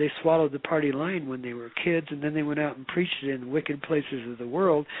because they swallowed the party line when they were kids, and then they went out and preached it in wicked places of the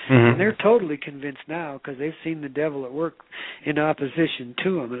world, and they're totally convinced now because they've seen the devil at work in opposition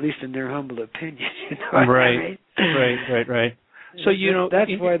to them, at least in their humble opinion. Right. So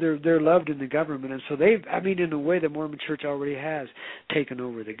that's why they're loved in the government, and so in a way, the Mormon Church already has taken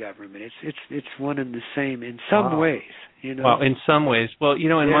over the government. It's one and the same in some ways. Well, in some ways. Well,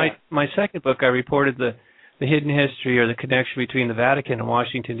 in my second book, I reported the hidden history or the connection between the Vatican and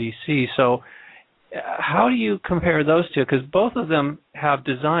Washington, D.C. So, how do you compare those two? Because both of them have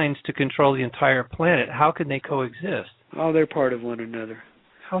designs to control the entire planet. How can they coexist? Oh, they're part of one another.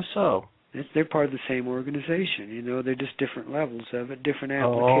 How so? They're part of the same organization, they're just different levels of it, different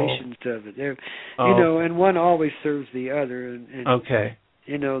applications of it. They're, and one always serves the other. And okay.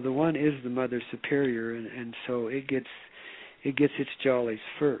 The one is the Mother Superior, and so it gets its jollies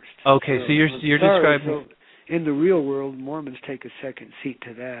first. Okay, so you're describing. So in the real world, Mormons take a second seat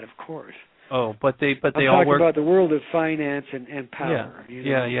to that, of course. Oh, but they I'm all talking work about the world of finance and power.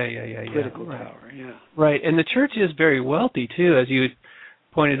 Yeah. Political right. power. Yeah. Right, and the church is very wealthy too, as you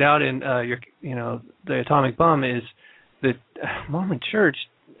pointed out in the Atomic Bomb, is that Mormon Church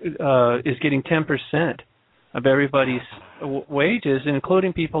is getting 10% of everybody's wages,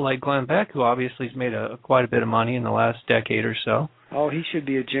 including people like Glenn Beck, who obviously has made quite a bit of money in the last decade or so. Oh, he should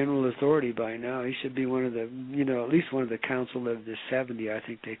be a general authority by now. He should be one of the, at least one of the Council of the 70, I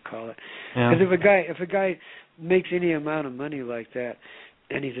think they call it. Because if a guy makes any amount of money like that,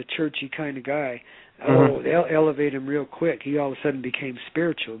 and he's a churchy kind of guy. Oh, they'll elevate him real quick. He all of a sudden became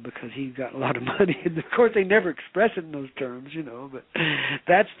spiritual because he got a lot of money. And of course, they never express it in those terms, but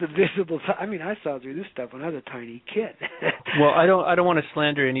that's the visible. I mean, I saw through this stuff when I was a tiny kid. Well, I don't want to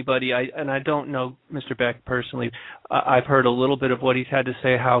slander anybody. I don't know Mr. Beck personally. I've heard a little bit of what he's had to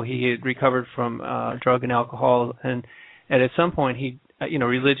say, how he had recovered from drug and alcohol, and at some point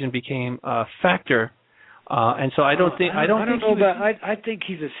religion became a factor. And so I think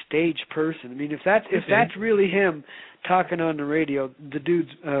he's a stage person. I mean, if that's really him talking on the radio, the dude's,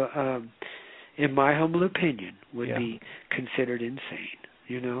 in my humble opinion, would be considered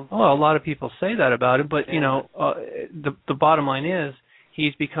insane. Well, a lot of people say that about him, but the bottom line is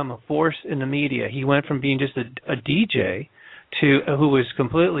he's become a force in the media. He went from being just a DJ who was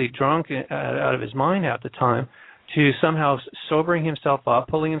completely drunk out of his mind at the time, to somehow sobering himself up,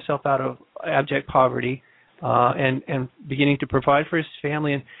 pulling himself out of abject poverty. And beginning to provide for his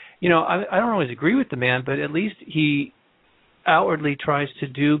family. And, I don't always agree with the man, but at least he outwardly tries to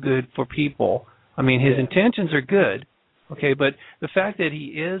do good for people. I mean, his intentions are good, okay, but the fact that he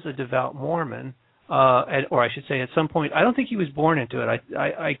is a devout Mormon, or I should say at some point, I don't think he was born into it.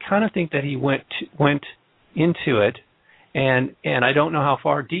 I kind of think that he went into it, and I don't know how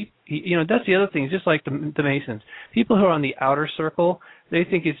far deep. That's the other thing, just like the Masons. People who are on the outer circle, they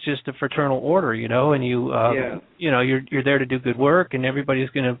think it's just a fraternal order, and you're there to do good work, and everybody's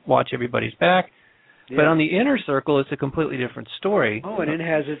going to watch everybody's back. Yeah. But on the inner circle, it's a completely different story. Oh, and it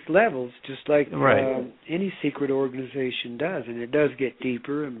has its levels, just like any secret organization does, and it does get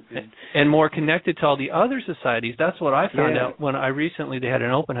deeper and more connected to all the other societies. That's what I found out when they had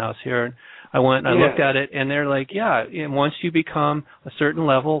an open house here, and I went and I looked at it, and they're like, and once you become a certain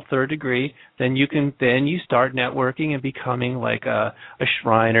level, 3rd degree, then you start networking and becoming like a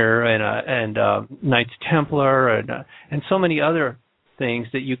Shriner and a Knights Templar and so many other things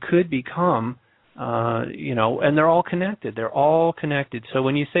that you could become, and they're all connected. They're all connected. So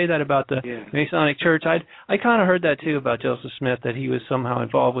when you say that about the Masonic Church, I kind of heard that too about Joseph Smith, that he was somehow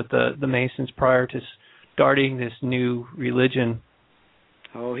involved with the Masons prior to starting this new religion.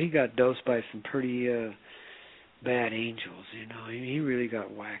 Oh, he got dosed by some pretty bad angels, He really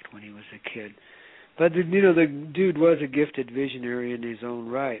got whacked when he was a kid. But, the dude was a gifted visionary in his own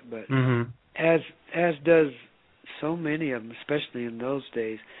right. But as does so many of them, especially in those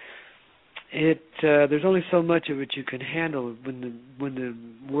days, there's only so much of it you can handle when the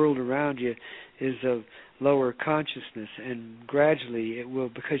world around you is of lower consciousness. And gradually it will,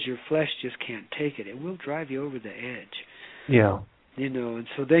 because your flesh just can't take it. It will drive you over the edge. Yeah. And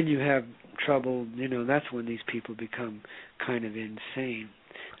so then you have trouble, that's when these people become kind of insane.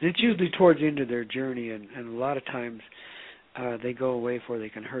 And it's usually towards the end of their journey, and a lot of times they go away before they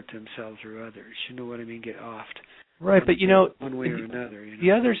can hurt themselves or others. You know what I mean? Get offed. Right, but one way or another.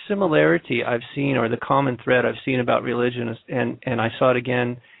 The other similarity I've seen, or the common thread I've seen about religion, is, and I saw it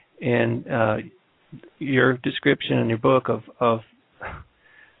again in your description in your book of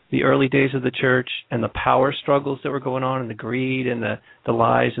the early days of the church and the power struggles that were going on, and the greed and the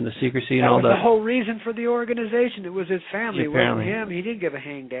lies and the secrecy and all that. That was the whole reason for the organization. It was his family. It wasn't him. He didn't give a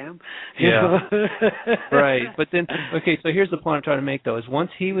hang damn. Yeah. Right. But then, okay, so here's the point I'm trying to make, though, is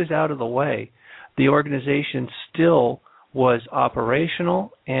once he was out of the way, the organization still was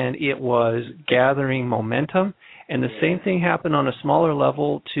operational, and it was gathering momentum. And the same thing happened on a smaller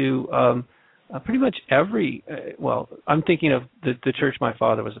level to pretty much every, I'm thinking of the church my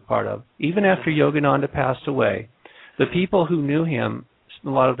father was a part of. Even after Yogananda passed away, the people who knew him, a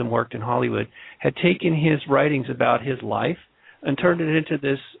lot of them worked in Hollywood, had taken his writings about his life and turned it into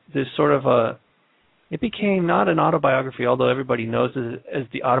this sort of it became not an autobiography, although everybody knows it as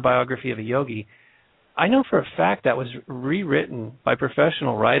the autobiography of a yogi. I know for a fact that was rewritten by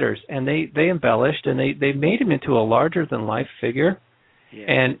professional writers, and they embellished, and they made him into a larger-than-life figure. Yeah.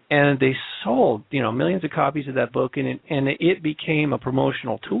 And they sold, millions of copies of that book, and it became a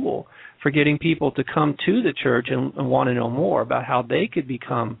promotional tool for getting people to come to the church and want to know more about how they could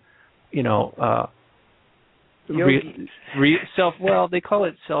become, they call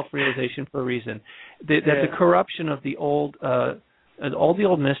it self-realization for a reason. That the corruption of the old, all the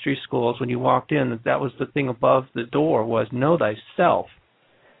old mystery schools, when you walked in, that was the thing above the door was know thyself.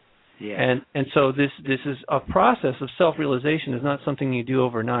 Yeah. And so this is a process of self-realization. Is not something you do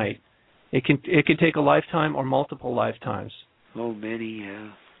overnight. It can take a lifetime or multiple lifetimes. Oh, many, yeah.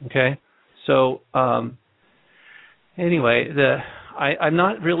 Okay. So anyway, I'm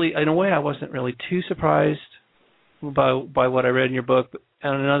not really, in a way, I wasn't really too surprised by what I read in your book.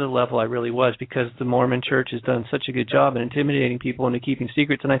 on another level I really was, because the Mormon Church has done such a good job in intimidating people into keeping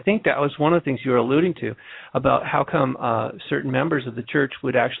secrets. And I think that was one of the things you were alluding to about how come certain members of the church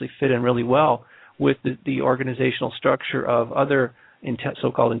would actually fit in really well with the organizational structure of other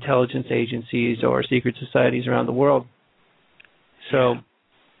so-called intelligence agencies or secret societies around the world. So,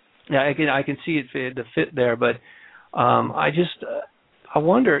 yeah, I can see the fit there, but I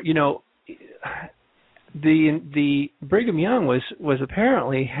wonder, the Brigham Young was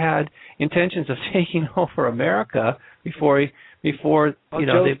apparently had intentions of taking over America before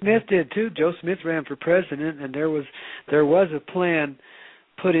Joe Smith did too. Joe Smith ran for president, and there was a plan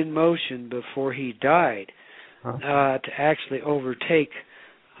put in motion before he died to actually overtake.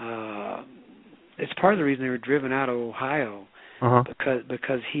 It's part of the reason they were driven out of Ohio.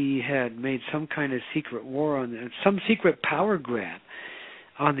 Because he had made some kind of secret war some secret power grab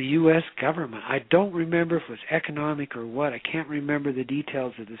on the U.S. government. I don't remember if it was economic or what. I can't remember the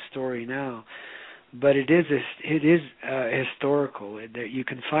details of the story now, but it is historical. You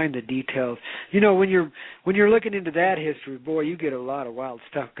can find the details. When you're looking into that history, boy, you get a lot of wild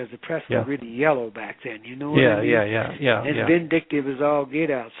stuff because the press was really yellow back then. You know what I mean? Yeah. And vindictive as all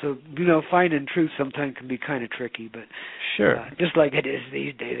get out. So finding truth sometimes can be kind of tricky, but sure, just like it is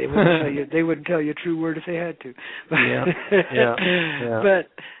these days. They wouldn't tell you a true word if they had to. But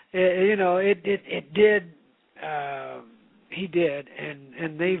it did. He did,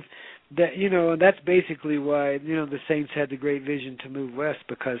 and they've. That's basically why the Saints had the great vision to move west,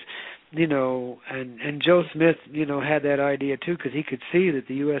 because and Joe Smith had that idea too, because he could see that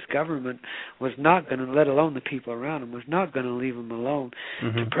the U.S. government was not going to, let alone the people around him, was not going to leave them alone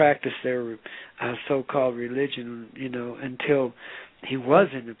to practice their so-called religion until he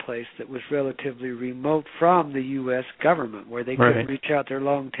was in a place that was relatively remote from the U.S. government, where they couldn't reach out their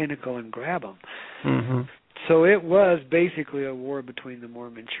long tentacle and grab them. So it was basically a war between the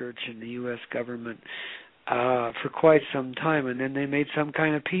Mormon Church and the U.S. government for quite some time, and then they made some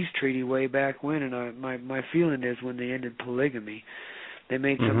kind of peace treaty way back when. And my feeling is when they ended polygamy, they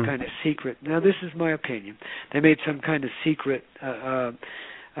made some kind of secret. Now this is my opinion. They made some kind of secret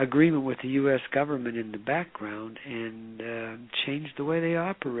agreement with the U.S. government in the background and changed the way they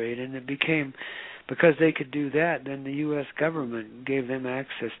operate, and it became. Because they could do that, then the U.S. government gave them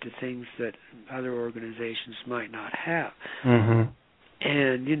access to things that other organizations might not have. And,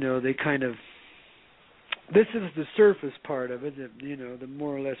 they kind of, this is the surface part of it, the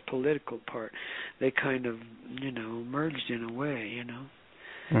more or less political part. They kind of, merged in a way,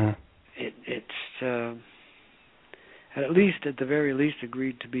 It's, at the very least,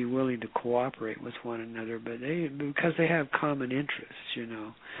 agreed to be willing to cooperate with one another, but because they have common interests,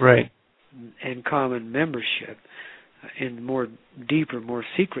 Right. And common membership in more deeper, more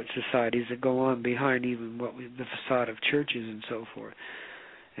secret societies that go on behind even the facade of churches and so forth,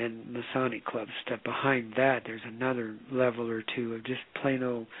 and Masonic clubs stuff. Behind that, there's another level or two of just plain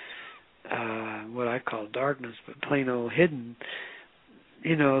old, what I call darkness, but plain old hidden,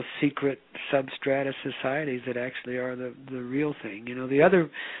 secret substrata societies that actually are the real thing. The other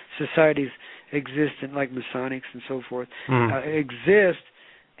societies exist, like Masonics and so forth, exist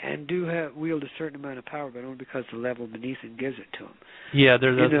and do wield a certain amount of power, but only because the level beneath them gives it to them. Yeah,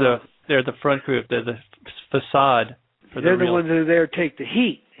 they're the front group. They're the facade. They're the ones that are there to take the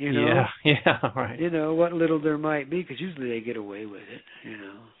heat. Yeah, right. What little there might be, because usually they get away with it.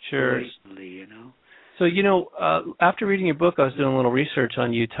 Sure. Blatantly, So after reading your book, I was doing a little research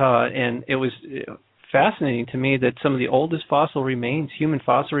on Utah, and it was fascinating to me that some of the oldest human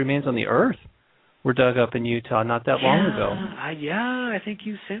fossil remains on the Earth, were dug up in Utah not that long ago. I think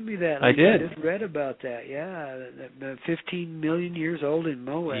you sent me that. I did. I just read about that. Yeah, 15 million years old in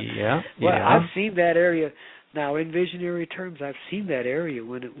Moab. Yeah. Well, I've seen that area. Now, in visionary terms, I've seen that area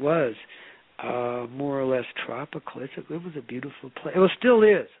when it was more or less tropical. It was a beautiful place. It still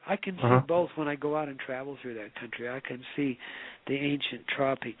is. I can see both when I go out and travel through that country. I can see the ancient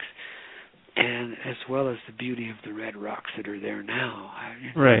tropics, and as well as the beauty of the red rocks that are there now.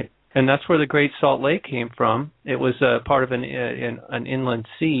 Right. And that's where the Great Salt Lake came from. It was part of an inland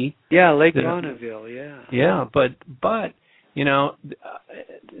sea. Yeah, Lake Bonneville. Yeah. Yeah, but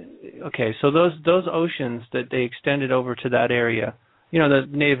okay. So those oceans that they extended over to that area, the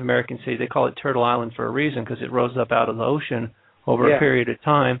Native Americans say they call it Turtle Island for a reason, because it rose up out of the ocean over a period of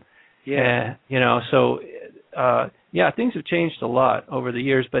time. Yeah. Things have changed a lot over the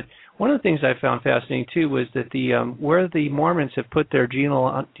years, but one of the things I found fascinating too was that where the Mormons have put their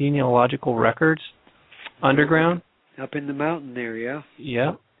genealogical records underground. Up in the mountain there, yeah.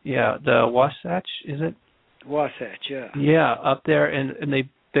 Yeah. The Wasatch, is it? Wasatch, yeah. Yeah, up there, and they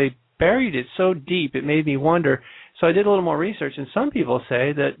buried it so deep it made me wonder. So I did a little more research, and some people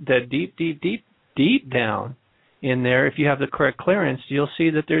say that deep down in there, if you have the correct clearance, you'll see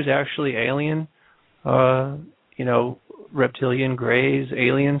that there's actually alien, reptilian greys,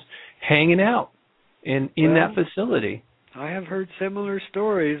 aliens hanging out in that facility. I have heard similar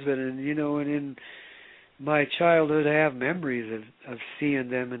stories, but in my childhood, I have memories of seeing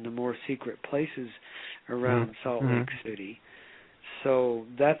them in the more secret places around Salt Lake City. So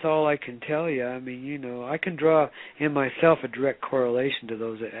that's all I can tell you. I mean, I can draw in myself a direct correlation to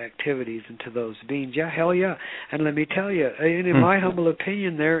those activities and to those beings. Yeah, hell yeah. And let me tell you, in my humble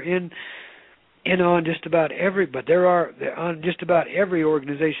opinion, they're on just about every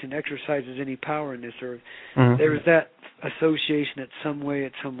organization exercises any power in this earth. There is that association at some way,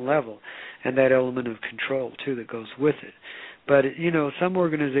 at some level, and that element of control too that goes with it. But some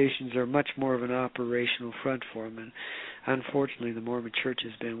organizations are much more of an operational front for them, and unfortunately, the Mormon Church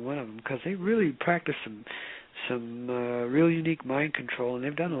has been one of them because they really practice some real unique mind control, and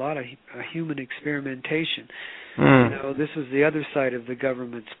they've done a lot of human experimentation. This was the other side of the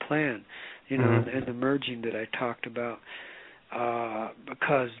government's plan, and the merging that I talked about,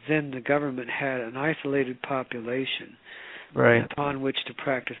 because then the government had an isolated population upon which to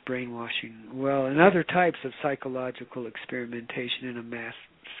practice brainwashing, and other types of psychological experimentation in a mass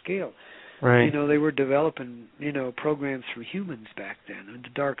scale. Right. They were developing, programs for humans back then, and the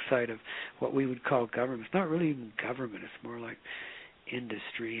dark side of what we would call government. It's not really even government. It's more like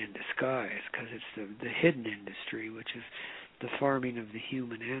industry in disguise, because it's the hidden industry, which is the farming of the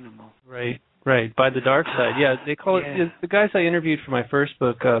human animal. Right. By the dark side. Yeah, they call it. The guys I interviewed for my first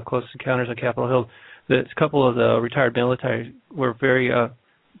book, Close Encounters on Capitol Hill, a couple of the retired military were very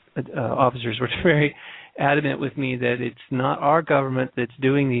officers were very adamant with me that it's not our government that's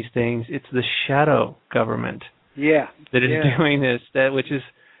doing these things; it's the shadow government. That is doing this.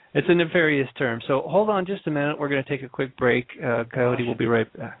 It's a nefarious term. So hold on just a minute. We're going to take a quick break. Coyote will be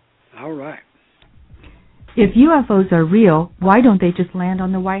right back. All right. If UFOs are real, why don't they just land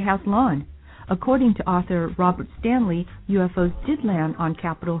on the White House lawn? According to author Robert Stanley, UFOs did land on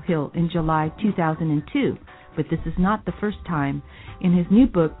Capitol Hill in July 2002, but this is not the first time. In his new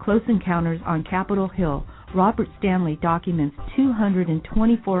book, Close Encounters on Capitol Hill, Robert Stanley documents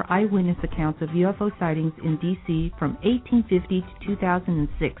 224 eyewitness accounts of UFO sightings in D.C. from 1850 to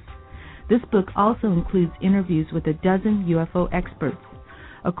 2006. This book also includes interviews with a dozen UFO experts.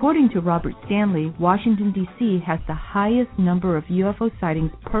 According to Robert Stanley, Washington, D.C. has the highest number of UFO sightings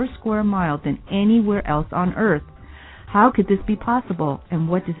per square mile than anywhere else on Earth. How could this be possible, and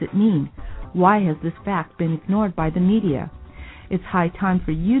what does it mean? Why has this fact been ignored by the media? It's high time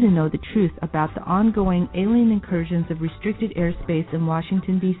for you to know the truth about the ongoing alien incursions of restricted airspace in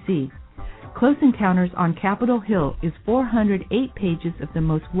Washington, D.C. Close Encounters on Capitol Hill is 408 pages of the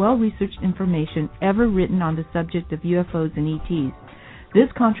most well-researched information ever written on the subject of UFOs and ETs. This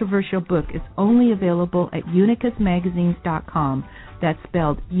controversial book is only available at unicusmagazines.com. That's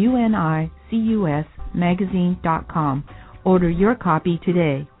spelled UNICUS magazine.com. Order your copy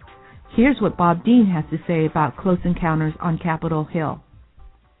today. Here's what Bob Dean has to say about Close Encounters on Capitol Hill.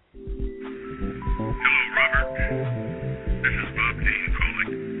 Hello, Robert. This is Bob Dean calling.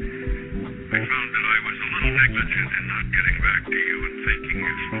 I found that I was a little negligent in not getting back to you and thanking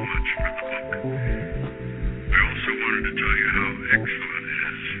you so much for the book. I also wanted to tell you how excellent it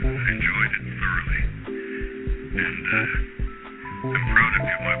is. I enjoyed it thoroughly. And I'm proud of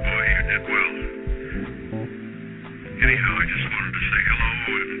you, my boy. You did well. Anyhow, I just wanted to say hello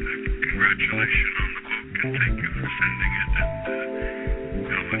and congratulations on the book, and thank you for sending it, and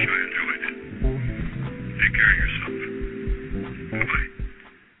how much I enjoyed it. Take care of yourself. Bye-bye.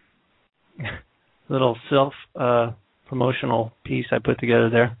 Little self-promotional piece I put together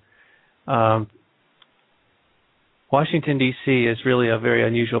there. Washington, D.C. is really a very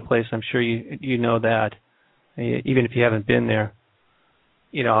unusual place. I'm sure you know that, even if you haven't been there.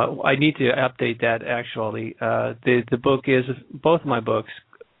 I need to update that, actually. The book is, both of my books,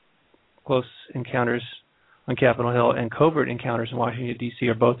 Close Encounters on Capitol Hill and Covert Encounters in Washington, D.C.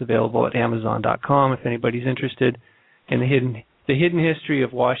 are both available at Amazon.com if anybody's interested in the hidden history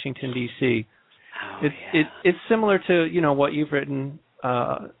of Washington, D.C. It's similar to, what you've written,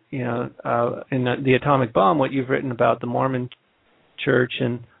 in the Atomic Bomb, what you've written about the Mormon Church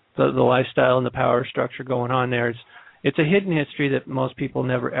and the lifestyle and the power structure going on there. It's a hidden history that most people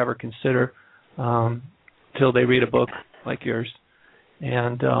never ever consider till they read a book like yours.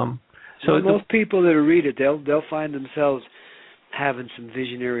 And so most people that read it, they'll find themselves having some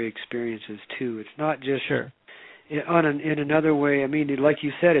visionary experiences too. It's not just in another way, I mean, like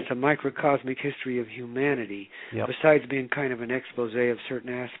you said, it's a microcosmic history of humanity. Yep. Besides being kind of an expose of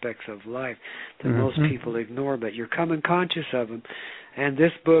certain aspects of life that most people ignore, but you're coming conscious of them. And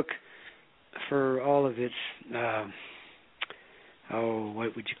this book, for all of its,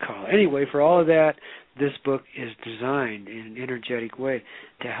 what would you call it? Anyway, for all of that, this book is designed in an energetic way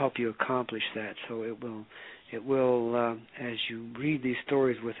to help you accomplish that. So it will, as you read these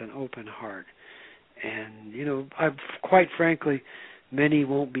stories with an open heart. And, you know, quite frankly, many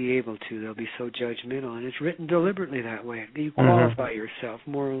won't be able to. They'll be so judgmental. And it's written deliberately that way. You qualify yourself,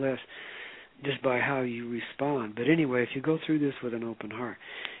 more or less, just by how you respond. But anyway, if you go through this with an open heart,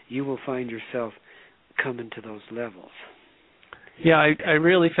 you will find yourself coming to those levels. Yeah, I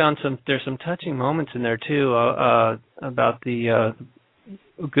really found there's some touching moments in there, too, about the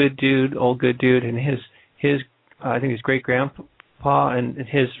old good dude, and his I think his great-grandpa and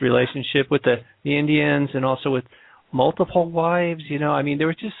his relationship with the Indians, and also with multiple wives. You know, I mean, there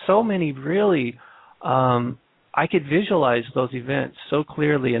were just so many really, I could visualize those events so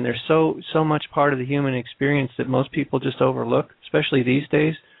clearly, and they're so much part of the human experience that most people just overlook, especially these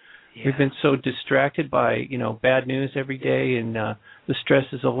days. Yeah. We've been so distracted by, you know, bad news every day and the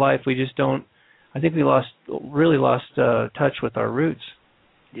stresses of life. We just don't, I think we really lost touch with our roots.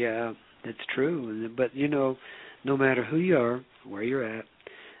 Yeah, that's true. But, you know, no matter who you are, where you're at,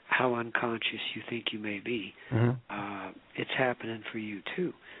 how unconscious you think you may be, it's happening for you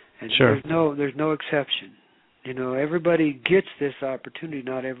too. And sure. there's no exception. You know, everybody gets this opportunity.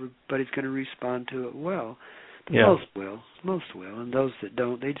 Not everybody's going to respond to it well. But most will. And those that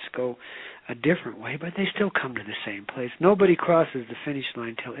don't, they just go a different way, but they still come to the same place. Nobody crosses the finish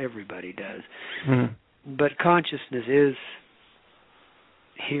line till everybody does. But consciousness is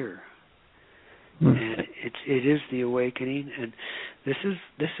here. And it is the awakening, and this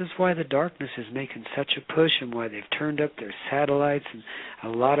is why the darkness is making such a push, and why they've turned up their satellites, and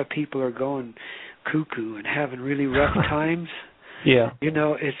a lot of people are going cuckoo and having really rough times. Yeah, you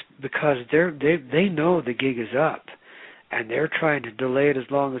know, it's because they know the gig is up, and they're trying to delay it as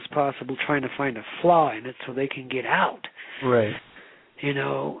long as possible, trying to find a flaw in it so they can get out. Right. You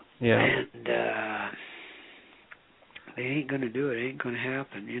know. Yeah. And they ain't going to do it. It ain't going to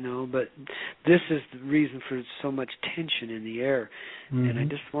happen, you know. But this is the reason for so much tension in the air. And I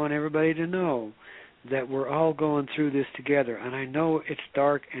just want everybody to know that we're all going through this together. And I know it's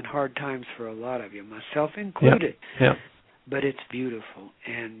dark and hard times for a lot of you, myself included. Yeah. But it's beautiful.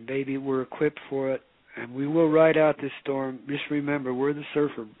 And, baby, we're equipped for it. And we will ride out this storm. Just remember, we're the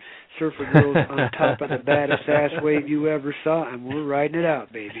surfer girls on top of the baddest ass wave you ever saw. And we're riding it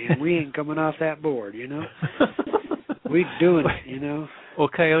out, baby. And we ain't coming off that board, you know. We're doing it, you know. Well,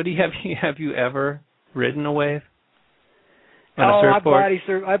 Coyote, have you ever ridden a wave on a surfboard?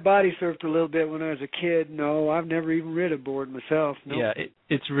 I body surfed a little bit when I was a kid. No, I've never even rid a board myself. No. Yeah,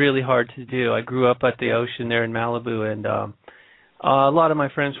 it's really hard to do. I grew up at the ocean there in Malibu, and a lot of my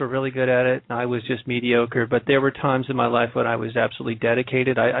friends were really good at it, and I was just mediocre. But there were times in my life when I was absolutely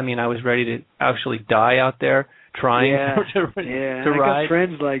dedicated. I mean, I was ready to actually die out there trying to ride. I got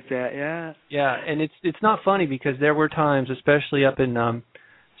friends like that, Yeah, and it's not funny because there were times, especially up in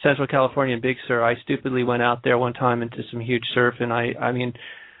Central California in Big Sur, I stupidly went out there one time into some huge surf, and I mean,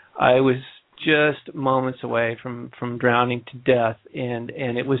 I was just moments away from drowning to death, and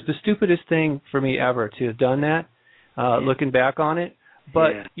it was the stupidest thing for me ever to have done that, looking back on it.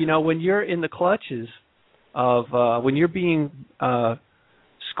 But, you know, when you're in the clutches of, when you're being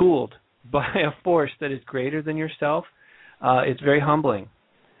schooled by a force that is greater than yourself, it's very humbling.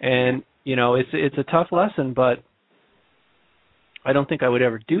 And, you know, it's a tough lesson, but I don't think I would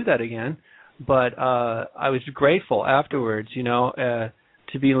ever do that again. But I was grateful afterwards, you know,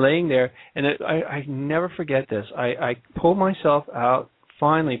 to be laying there. And I never forget this. I pulled myself out,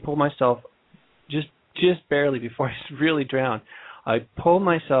 finally pulled myself just barely before I really drowned. I pulled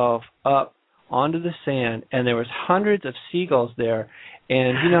myself up onto the sand, and there was hundreds of seagulls there.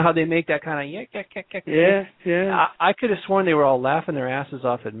 And you know how they make that kind of yak, yak, yak, yak? Yeah. I could have sworn they were all laughing their asses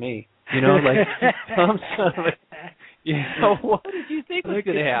off at me. You know, like, you know, what did you think was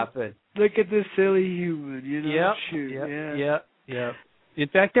going to happen? Look at this silly human, you know? Yep. In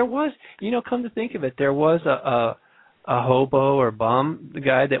fact, there was, you know, come to think of it, there was a hobo or bum, the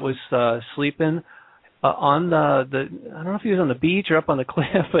guy that was sleeping on the I don't know if he was on the beach or up on the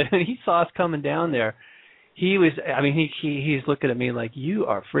cliff, but he saw us coming down there. He was, I mean, he's looking at me like, you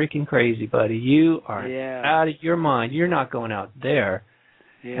are freaking crazy, buddy. You are out of your mind. You're not going out there.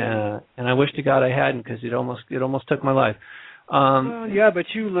 And I wish to God I hadn't, because it almost took my life. Well, yeah, but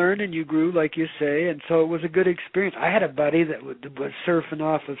you learned and you grew, like you say, and so it was a good experience. I had a buddy that was surfing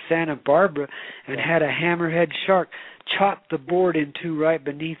off of Santa Barbara and had a hammerhead shark chop the board in two right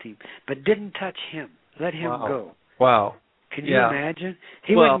beneath him, but didn't touch him. Let him go. Wow. Can you imagine?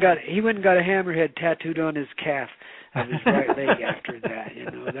 He went and got a hammerhead tattooed on his calf of his right leg after that. You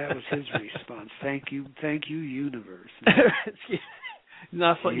know, that was his response. Thank you, universe.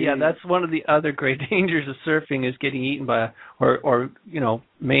 Not fun. Yeah, that's one of the other great dangers of surfing is getting eaten by or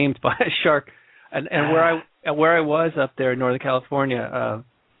maimed by a shark. And where I was up there in Northern California,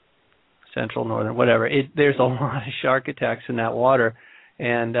 central northern, whatever, there's a lot of shark attacks in that water,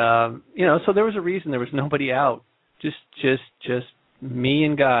 and so there was a reason there was nobody out, just me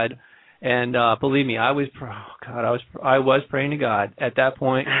and God. And believe me, I was praying to God at that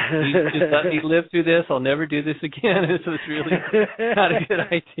point. Just let me live through this. I'll never do this again. So it's really not a good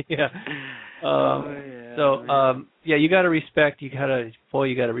idea. You got to respect. You got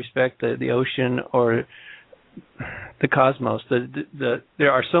to respect the ocean or the cosmos.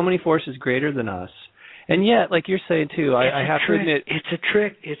 There are so many forces greater than us, and yet, like you're saying too, I have to admit, it's a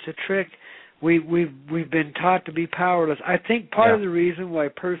trick. We've been taught to be powerless. I think part of the reason why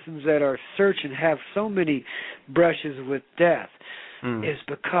persons that are searching have so many brushes with death is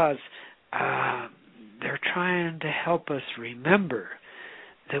because they're trying to help us remember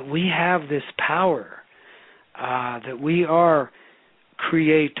that we have this power, that we are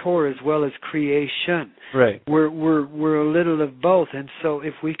creator as well as creation. Right. We're a little of both, and so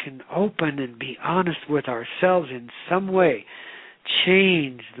if we can open and be honest with ourselves in some way,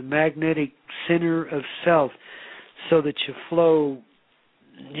 change the magnetic center of self so that you flow,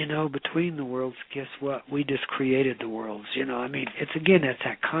 between the worlds. Guess what? We just created the worlds. It's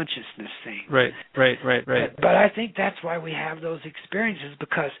that consciousness thing. Right. But I think that's why we have those experiences,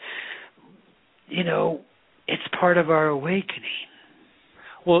 because, it's part of our awakening.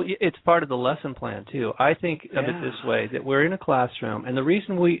 Well, it's part of the lesson plan too. I think of it this way: that we're in a classroom, and the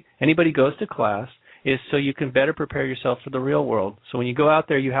reason anybody goes to class is so you can better prepare yourself for the real world. So when you go out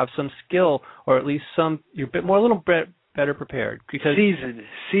there, you have some skill, or at least you're a little bit better prepared. Because seasoned.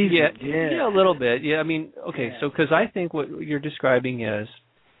 Yeah, a little bit. Yeah, so because I think what you're describing is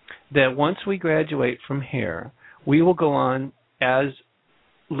that once we graduate from here, we will go on as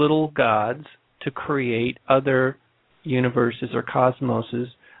little gods to create other universes or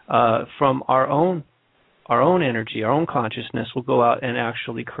cosmoses from our own energy, our own consciousness will go out and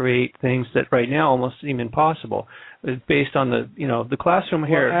actually create things that right now almost seem impossible, based on the classroom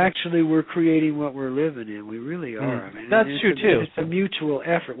here. Well, actually, we're creating what we're living in. We really are. That's true too. It's a mutual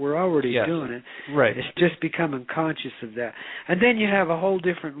effort. We're already doing it. Right. It's just becoming conscious of that, and then you have a whole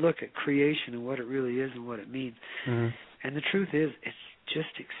different look at creation and what it really is and what it means. Mm-hmm. And the truth is, it's just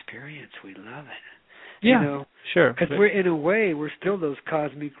experience. We love it. Yeah, sure. Because we're still those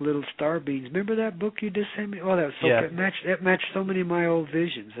cosmic little star beings. Remember that book you just sent me? Oh, that was so good. It matched so many of my old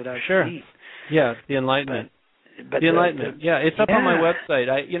visions that I've seen. Yeah, the Enlightenment. But the Enlightenment. It's up on my website.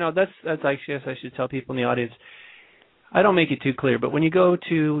 That's I guess I should tell people in the audience. I don't make it too clear, but when you go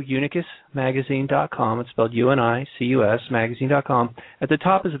to unicusmagazine.com, it's spelled UNICUS magazine.com. At the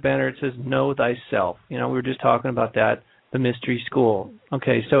top is a banner. It says "Know Thyself." We were just talking about that. The Mystery School.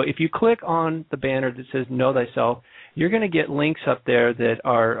 Okay, so if you click on the banner that says Know Thyself, you're going to get links up there that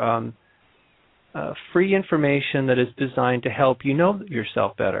are free information that is designed to help you know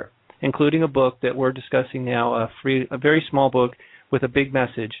yourself better, including a book that we're discussing now, a very small book with a big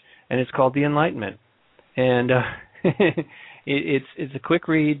message, and it's called The Enlightenment. And it's a quick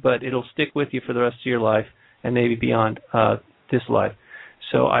read, but it'll stick with you for the rest of your life and maybe beyond this life.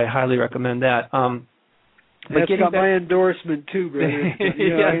 So I highly recommend that. That's got my endorsement too, brother.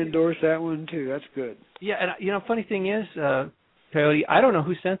 I endorse that one too. That's good. Yeah, and funny thing is, Coyote, I don't know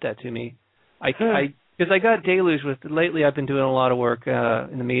who sent that to me. Because I got deluged with. Lately, I've been doing a lot of work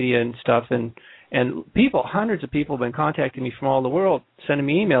in the media and stuff, and hundreds of people have been contacting me from all the world, sending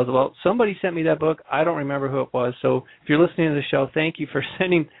me emails about somebody sent me that book. I don't remember who it was. So if you're listening to the show, thank you for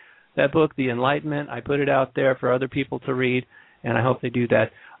sending that book, The Enlightenment. I put it out there for other people to read, and I hope they do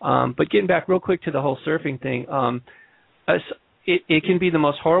that. But getting back real quick to the whole surfing thing, it can be the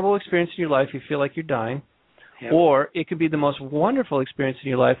most horrible experience in your life. You feel like you're dying. Yep. Or it can be the most wonderful experience in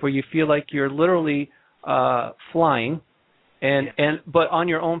your life where you feel like you're literally flying, but on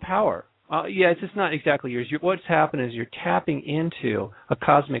your own power. It's just not exactly yours. What's happened is you're tapping into a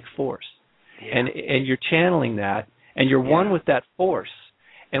cosmic force, and you're channeling that, and you're one with that force.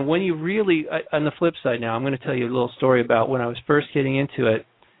 And when you really, on the flip side now, I'm going to tell you a little story about when I was first getting into it,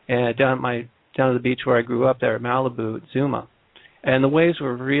 and down at the beach where I grew up there at Malibu, at Zuma. And the waves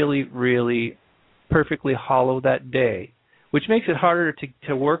were really, really perfectly hollow that day. which makes it harder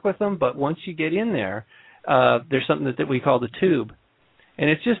to work with them. But once you get in there, there's something that we call the tube, and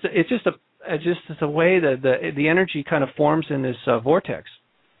it's just a way that the energy kind of forms in this vortex.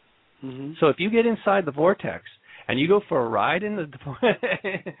 Mm-hmm. So if you get inside the vortex and you go for a ride in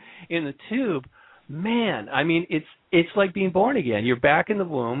the tube, man, I mean, it's like being born again. You're back in the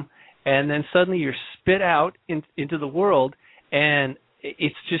womb, and then suddenly you're spit out into the world, and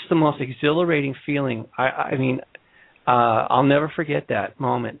it's just the most exhilarating feeling. I mean, I'll never forget that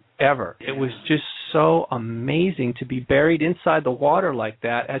moment ever. It was just so amazing to be buried inside the water like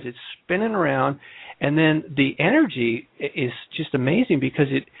that as it's spinning around, and then the energy is just amazing because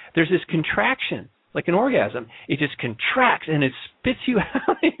there's this contraction, like an orgasm. It just contracts and it spits you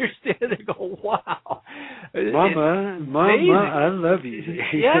out, and you're standing there going, "Wow, Mama, I love you."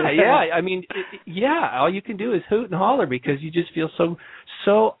 yeah. I mean, all you can do is hoot and holler because you just feel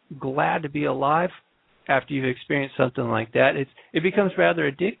so glad to be alive after you've experienced something like that. It becomes rather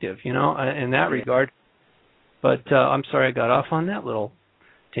addictive, in that regard. But I'm sorry I got off on that little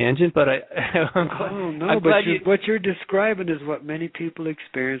tangent, but what you're describing is what many people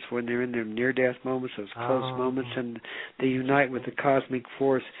experience when they're in their near-death moments, those close moments, and they unite with the cosmic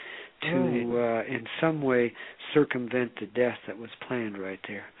force to, in some way, circumvent the death that was planned right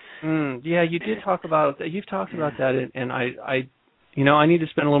there. Yeah, you did talk about that. You've talked about that, and I need to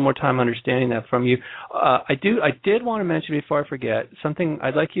spend a little more time understanding that from you. I did want to mention before I forget something.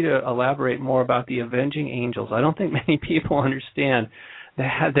 I'd like you to elaborate more about the avenging angels. I don't think many people understand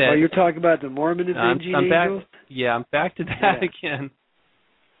that. Oh, you're talking about the Mormon avenging angels? I'm back to that again.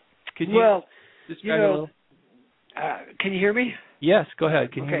 Can you describe a little? Can you hear me? Yes, go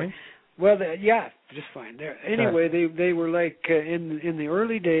ahead. Can you hear me? Well, just fine. Anyway, they were like in the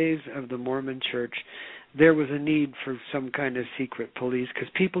early days of the Mormon Church. There was a need for some kind of secret police because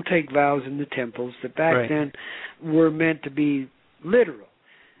people take vows in the temples that back then were meant to be literal.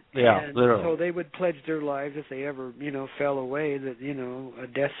 Yeah, and literal. So they would pledge their lives if they ever, fell away, that, a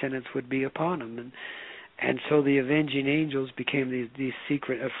death sentence would be upon them. And so the avenging angels became these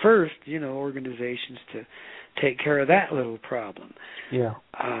secret, at first, organizations to take care of that little problem. Yeah.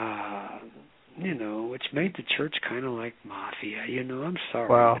 Which made the church kind of like mafia, I'm sorry.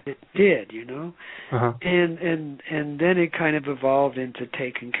 Wow. But it did, Uh-huh. And then it kind of evolved into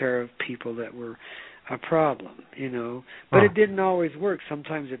taking care of people that were a problem, But it didn't always work.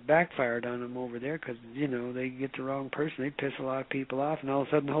 Sometimes it backfired on them over there because, they get the wrong person. They piss a lot of people off, and all of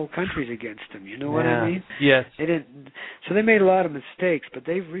a sudden the whole country's against them. You know what I mean? Yes. They didn't. So they made a lot of mistakes, but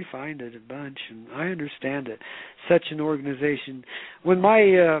they've refined it a bunch, and I understand it. Such an organization. When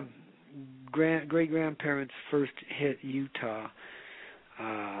my great-grandparents first hit Utah,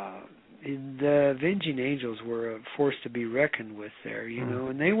 the avenging angels were a force to be reckoned with there,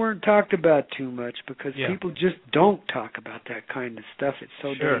 and they weren't talked about too much because people just don't talk about that kind of stuff. It's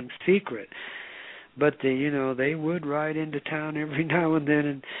so dang secret. But they would ride into town every now and then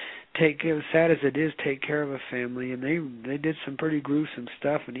and as sad as it is, take care of a family, and they did some pretty gruesome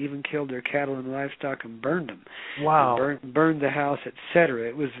stuff and even killed their cattle and livestock and burned them. Wow. And burned the house, etc.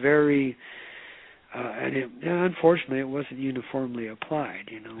 It was very unfortunately, it wasn't uniformly applied,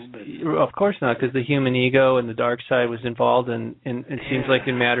 But of course not, because the human ego and the dark side was involved, and it seems like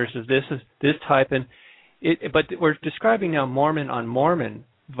in matters of this type, but we're describing now Mormon on Mormon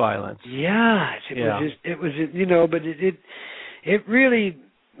violence. Yeah, it was, but it really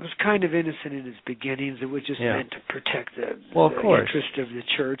was kind of innocent in its beginnings. It was just meant to protect the interest of the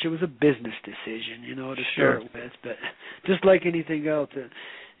church. It was a business decision, to start with, but just like anything else.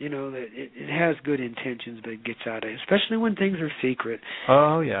 It has good intentions, but it gets out of it, especially when things are secret.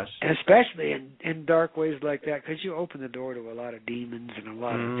 Oh, yes. Especially in dark ways like that, because you open the door to a lot of demons and a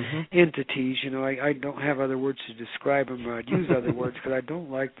lot of entities. I don't have other words to describe them, or I'd use other words, because I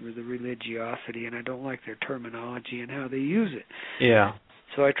don't like the religiosity, and I don't like their terminology and how they use it. Yeah.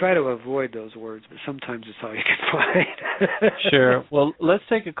 So I try to avoid those words, but sometimes it's all you can find. Sure. Well, let's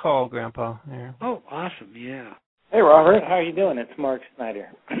take a call, Grandpa. Yeah. Oh, awesome, yeah. Hey, Robert. How are you doing? It's Mark Snyder.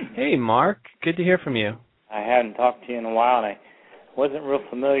 Hey, Mark. Good to hear from you. I hadn't talked to you in a while, and I wasn't real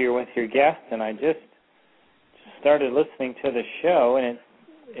familiar with your guest, and I just started listening to the show, and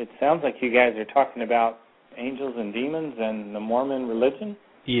it sounds like you guys are talking about angels and demons and the Mormon religion.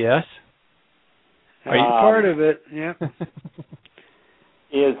 Yes. Are you part of it? Yeah.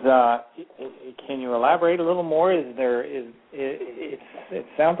 Can you elaborate a little more? It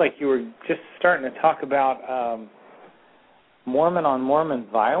sounds like you were just starting to talk about Mormon on Mormon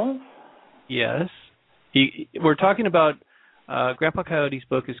violence. Yes, we're talking about Grandpa Coyote's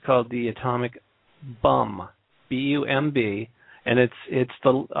book is called The Atomic Bum, B-U-M-B, and it's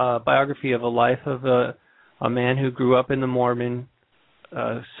the biography of a life of a man who grew up in the Mormon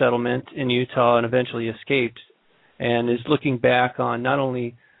settlement in Utah and eventually escaped, and is looking back on not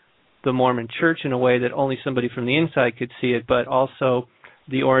only the Mormon Church in a way that only somebody from the inside could see it, but also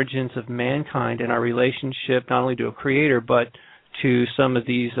the origins of mankind and our relationship not only to a creator, but to some of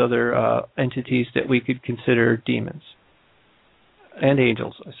these other entities that we could consider demons and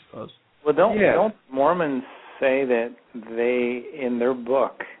angels, I suppose. Well, don't Mormons say that they, in their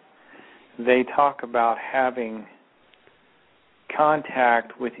book, they talk about having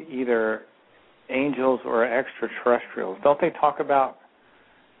contact with either angels or extraterrestrials? Don't they talk about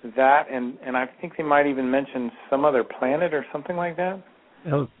that? And I think they might even mention some other planet or something like that.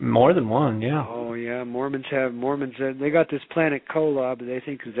 Oh, more than one, yeah. Oh, yeah. Mormons they got this planet Kolob that they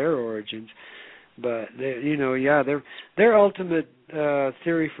think is their origins, but their ultimate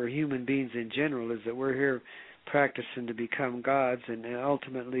theory for human beings in general is that we're here practicing to become gods, and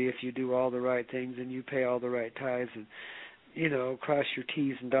ultimately, if you do all the right things and you pay all the right tithes and cross your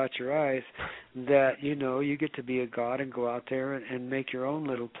T's and dot your I's, that you get to be a god and go out there and make your own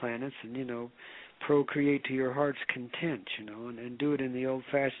little planets and procreate to your heart's content, and do it in the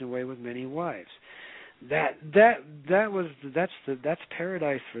old-fashioned way with many wives. That's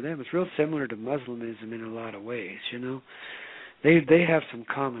paradise for them. It's real similar to Muslimism in a lot of ways, They have some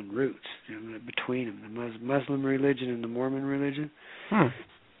common roots between them, the Muslim religion and the Mormon religion.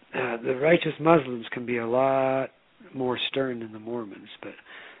 The righteous Muslims can be a lot more stern than the Mormons, but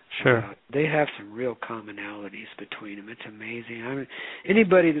sure, they have some real commonalities between them. It's amazing. I mean,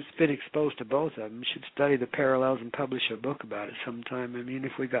 anybody that's been exposed to both of them should study the parallels and publish a book about it sometime. I mean,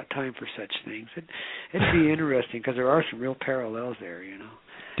 if we got time for such things, it'd be interesting because there are some real parallels there,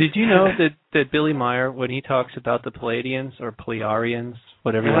 Did you know that Billy Meyer, when he talks about the Pleiadians or Pleiarians,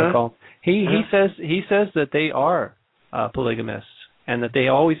 whatever you want to call them, he says that they are polygamists and that they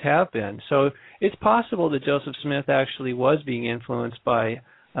always have been. So it's possible that Joseph Smith actually was being influenced by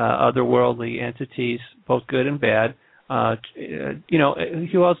otherworldly entities, both good and bad.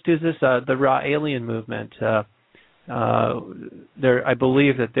 Who else does this? The Ra alien movement. I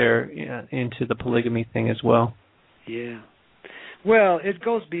believe that they're into the polygamy thing as well. Yeah. Well, it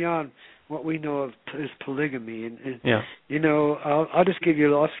goes beyond what we know of as polygamy, and I'll just give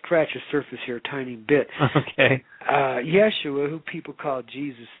you. I'll scratch the surface here a tiny bit. Okay. Yeshua, who people call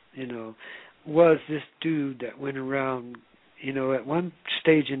Jesus, was this dude that went around, at one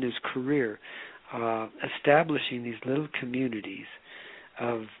stage in his career, establishing these little communities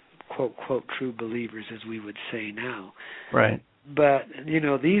of quote true believers, as we would say now. Right. But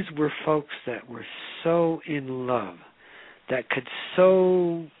these were folks that were so in love, that could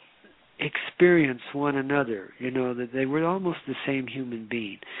so experience one another, that they were almost the same human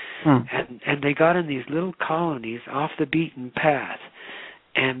being. And they got in these little colonies off the beaten path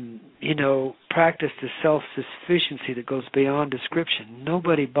and, practiced a self-sufficiency that goes beyond description.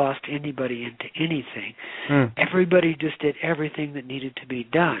 Nobody bossed anybody into anything. Everybody just did everything that needed to be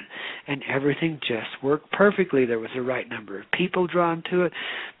done, and everything just worked perfectly. There was a right number of people drawn to it,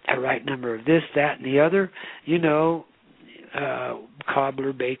 a right number of this, that, and the other,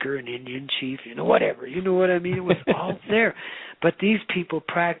 cobbler, baker, an Indian chief, whatever. You know what I mean? It was all there. But these people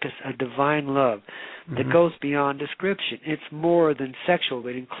practice a divine love that goes beyond description. It's more than sexual.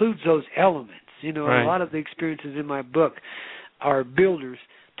 It includes those elements. Right. A lot of the experiences in my book are builders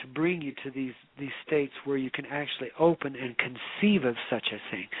to bring you to these states where you can actually open and conceive of such a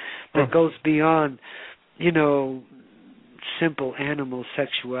thing that goes beyond, simple animal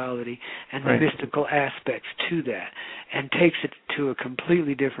sexuality and the mystical aspects to that, and takes it to a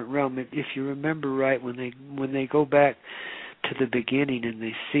completely different realm. If you remember right, when they go back to the beginning and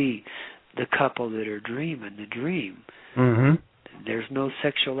they see the couple that are dreaming the dream, there's no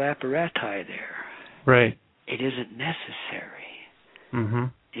sexual apparati there. Right. It isn't necessary.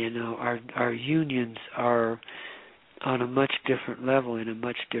 Our unions are on a much different level, in a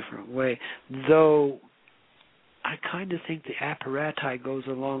much different way, though I kind of think the apparati goes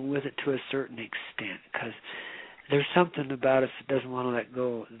along with it to a certain extent, because there's something about us that doesn't want to let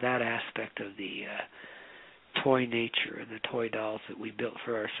go of that aspect of the toy nature and the toy dolls that we built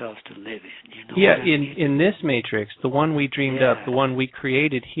for ourselves to live in. In this matrix, the one we dreamed up, the one we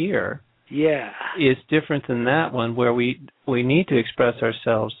created here, is different than that one where we need to express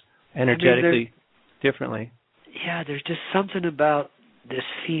ourselves energetically differently. Yeah, there's just something about this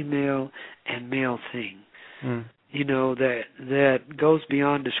female and male thing. That goes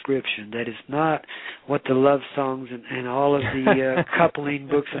beyond description. That is not what the love songs and all of the coupling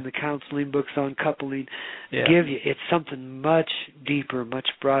books and the counseling books on coupling give you. It's something much deeper, much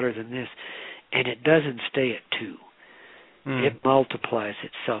broader than this. And it doesn't stay at two. It multiplies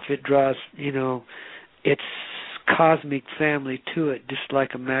itself. It draws, its cosmic family to it, just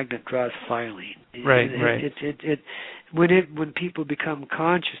like a magnet draws filing. Right. When people become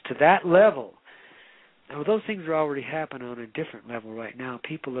conscious to that level, now those things are already happening on a different level right now.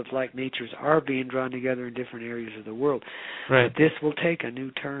 People of like natures are being drawn together in different areas of the world. Right. But this will take a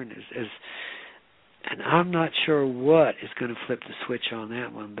new turn and I'm not sure what is going to flip the switch on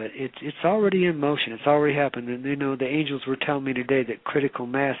that one, but it's already in motion. It's already happened. And, the angels were telling me today that critical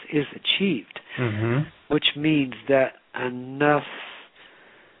mass is achieved, which means that enough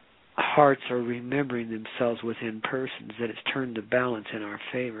hearts are remembering themselves within persons that it's turned the balance in our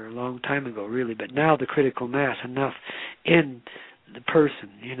favor a long time ago, really. But now the critical mass, enough in the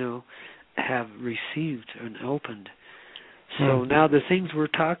person, have received and opened. So now the things we're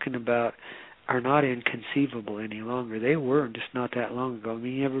talking about are not inconceivable any longer. They were just not that long ago. I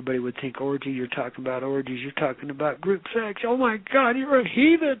mean, everybody would think orgy, you're talking about orgies, you're talking about group sex. Oh my God, you're a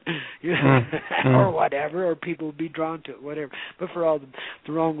heathen, or whatever, or people would be drawn to it, whatever. But for all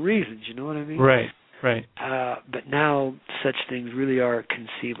the wrong reasons, you know what I mean? Right. But now such things really are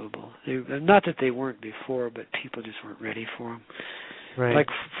conceivable. Not that they weren't before, but people just weren't ready for them. Right. Like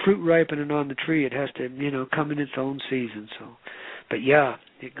fruit ripening on the tree, it has to, come in its own season. So. But yeah,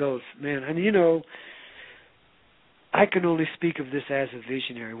 it goes, man. And I can only speak of this as a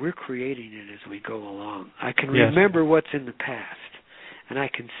visionary. We're creating it as we go along. I can remember what's in the past, and I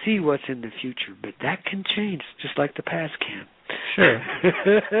can see what's in the future, but that can change just like the past can. Sure.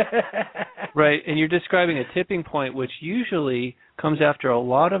 Right, and you're describing a tipping point, which usually comes after a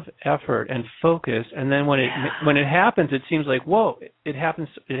lot of effort and focus, and then when it happens, it seems like, whoa, it happens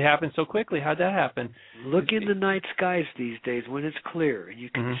so quickly. How'd that happen? Look in the night skies these days when it's clear and you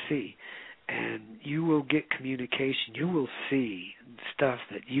can see, and you will get communication. You will see stuff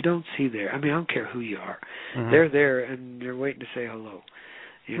that you don't see there. I mean, I don't care who you are. They're there and they're waiting to say hello.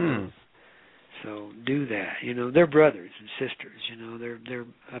 So do that. They're brothers and sisters. They're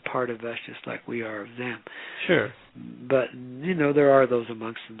a part of us just like we are of them. Sure. But there are those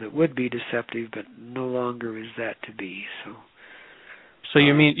amongst them that would be deceptive, but no longer is that to be. So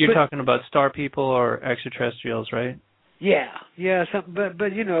you mean you're talking about star people or extraterrestrials, right? Yeah. But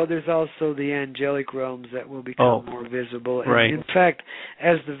there's also the angelic realms that will become more visible. And right. In fact,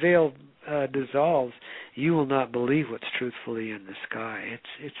 as the veil dissolves, you will not believe what's truthfully in the sky.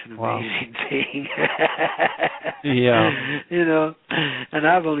 It's an amazing thing. Yeah. And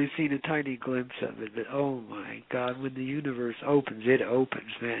I've only seen a tiny glimpse of it, but oh my God, when the universe opens, it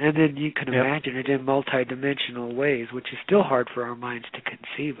opens, man. And then you can imagine it in multidimensional ways, which is still hard for our minds to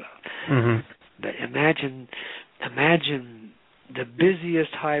conceive of. But imagine the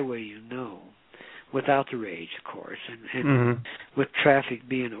busiest highway without the rage, of course, and with traffic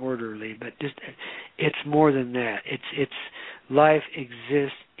being orderly, but just it's more than that. It's life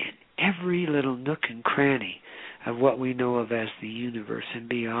exists in every little nook and cranny of what we know of as the universe and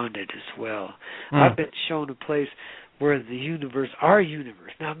beyond it as well. I've been shown a place where the universe, our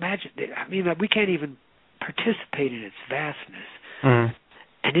universe. Now imagine, we can't even participate in its vastness.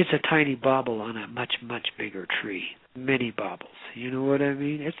 And it's a tiny bauble on a much, much bigger tree. Many baubles. You know what I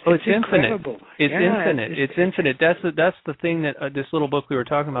mean? It's incredible. It's infinite. It's infinite. That's the thing that this little book we were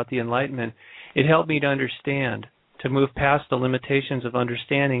talking about, The Enlightenment, it helped me to understand, to move past the limitations of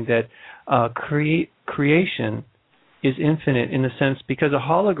understanding that creation is infinite in the sense because a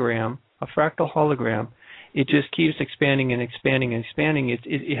hologram, a fractal hologram, it just keeps expanding and expanding and expanding.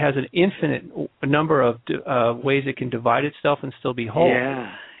 It has an infinite number of ways it can divide itself and still be whole.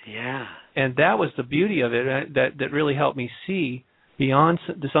 Yeah. And that was the beauty of it that really helped me see beyond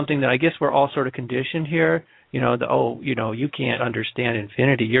something that I guess we're all sort of conditioned here. You can't understand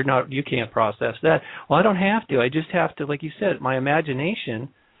infinity. You can't process that. Well, I don't have to. I just have to, like you said, my imagination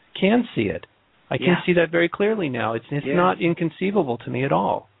can see it. I can see that very clearly now. It's not inconceivable to me at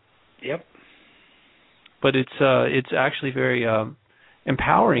all. Yep. But it's actually very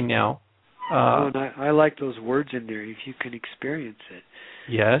empowering now. And I like those words in there. If you can experience it.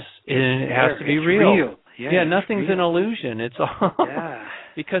 Yes, and it has to be real. Yeah, nothing's an illusion. It's all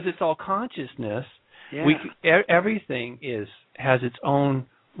because it's all consciousness. Yeah. Everything has its own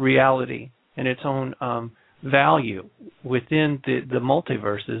reality and its own value within the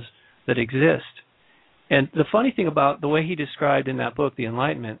multiverses that exist. And the funny thing about the way he described in that book, The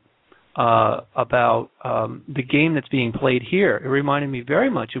Enlightenment, about the game that's being played here, it reminded me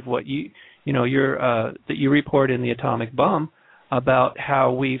very much of what that you report in The Atomic Bomb about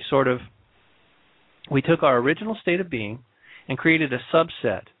how we took our original state of being and created a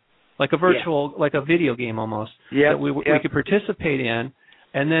subset, like a virtual, like a video game almost, that we could participate in,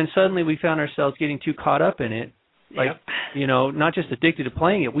 and then suddenly we found ourselves getting too caught up in it, not just addicted to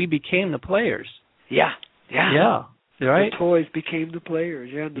playing it, we became the players. Yeah. Right? The toys became the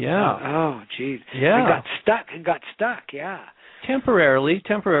players. Oh, geez. Yeah. And got stuck. Yeah. Temporarily.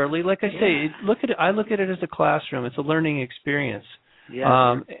 Like I say, I look at it as a classroom. It's a learning experience.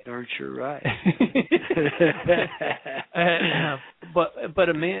 Yeah, darn sure right. But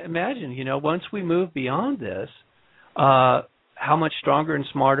imagine, once we move beyond this, how much stronger and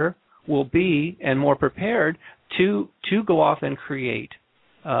smarter we'll be and more prepared to go off and create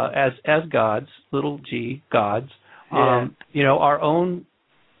as gods, little g gods. Our own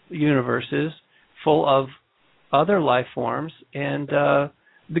universes full of other life forms, and the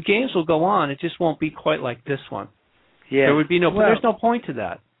games will go on. It just won't be quite like this one. Yeah. There would be there's no point to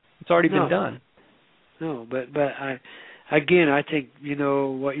that. It's already been done. No, but I think,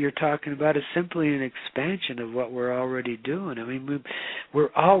 what you're talking about is simply an expansion of what we're already doing. I mean,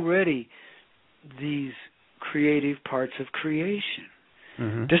 we're already these creative parts of creation.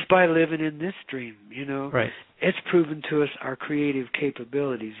 Mm-hmm. Just by living in this dream, Right. It's proven to us our creative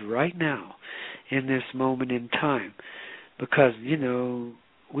capabilities right now in this moment in time because,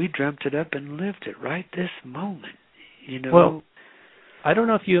 we dreamt it up and lived it right this moment, Well, I don't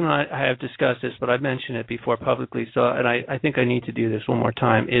know if you and I have discussed this, but I've mentioned it before publicly, and I think I need to do this one more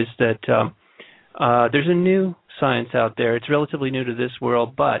time, is that there's a new science out there. It's relatively new to this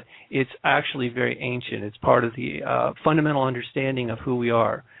world, but it's actually very ancient. It's part of the fundamental understanding of who we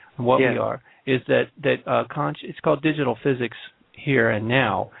are and what we are, is that it's called digital physics here and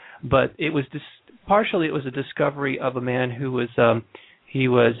now, but it was partially it was a discovery of a man who was he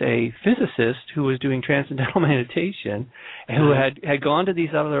was a physicist who was doing transcendental meditation and who had gone to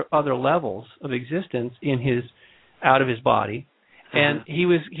these other levels of existence out of his body, and he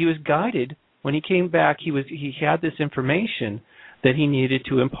was guided. When he came back, he had this information that he needed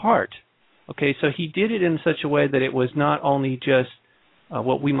to impart. Okay, so he did it in such a way that it was not only just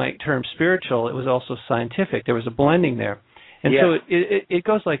what we might term spiritual, it was also scientific. There was a blending there. And so it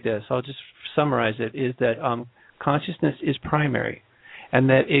goes like this. I'll just summarize it, is that consciousness is primary, and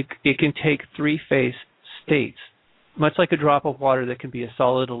that it can take three-phase states, much like a drop of water that can be a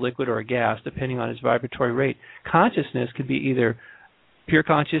solid, a liquid, or a gas, depending on its vibratory rate. Consciousness could be either pure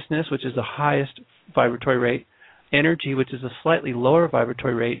consciousness, which is the highest vibratory rate, energy, which is a slightly lower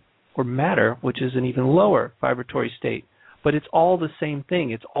vibratory rate, or matter, which is an even lower vibratory state. But it's all the same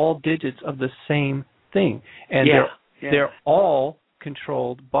thing. It's all digits of the same thing. And they're all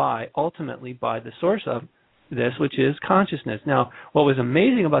controlled ultimately by the source of this, which is consciousness. Now, what was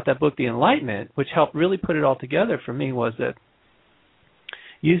amazing about that book, The Enlightenment, which helped really put it all together for me, was that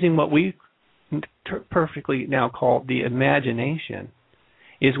using what we perfectly now call the imagination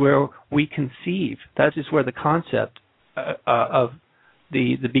is where we conceive. That is where the concept of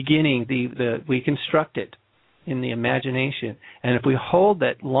the beginning, we construct it in the imagination. And if we hold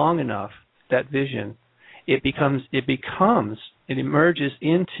that long enough, that vision, it emerges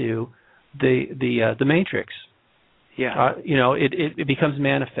into the matrix. Yeah. It becomes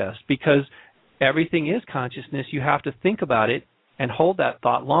manifest because everything is consciousness. You have to think about it and hold that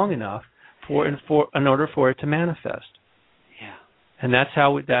thought long enough in order for it to manifest. Yeah. And that's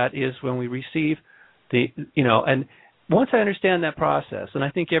how that is when we receive and once I understand that process, and I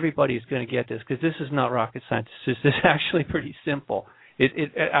think everybody's going to get this because this is not rocket science. This is actually pretty simple.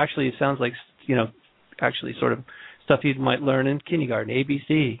 It actually sounds like actually sort of stuff you might learn in kindergarten,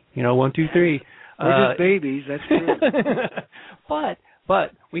 ABC, 1, 2, 3. We're just babies, that's true.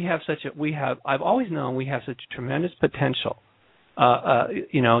 but I've always known we have such tremendous potential,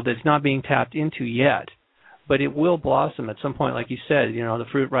 that's not being tapped into yet, but it will blossom at some point, like you said. The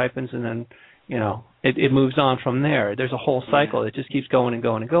fruit ripens and then, it moves on from there. There's a whole cycle that just keeps going and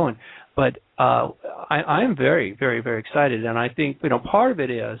going and going. But I'm very, very, very excited, and I think part of it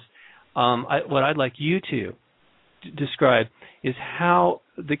is what I'd like you to describe is how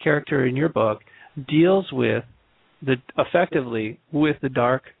the character in your book deals with effectively with the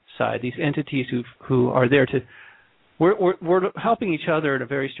dark side. These entities who are there to. We're helping each other in a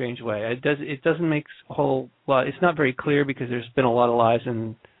very strange way. It doesn't make a whole lot. It's not very clear because there's been a lot of lies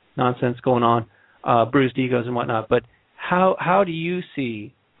and nonsense going on, bruised egos and whatnot. But how do you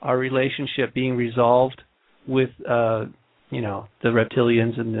see our relationship being resolved with the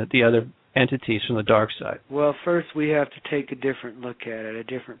reptilians and the other entities from the dark side? Well, first we have to take a different look at it, a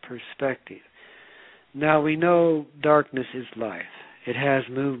different perspective. Now we know darkness is life. It has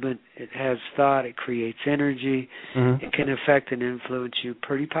movement, it has thought, it creates energy. Mm-hmm. It can affect and influence you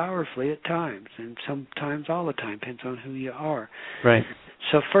pretty powerfully at times, and sometimes all the time, depends on who you are. Right.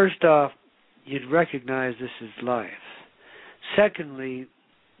 So first off, you'd recognize this is life. Secondly,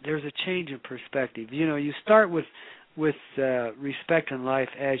 there's a change in perspective. You start with respect in life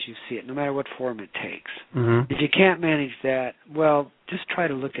as you see it, no matter what form it takes. Mm-hmm. If you can't manage that, well, just try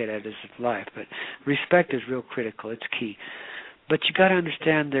to look at it as life. But respect is real critical. It's key. But you got to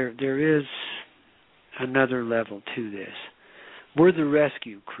understand there is another level to this. We're the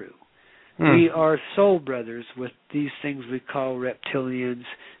rescue crew. We are soul brothers with these things we call reptilians,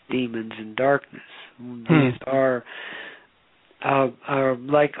 demons, and darkness. These are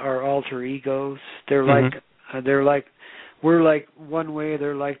like our alter egos. They're like we're like one way,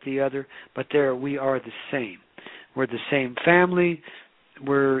 they're like the other, but we are the same. We're the same family.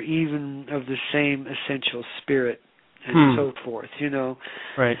 We're even of the same essential spirit, and so forth.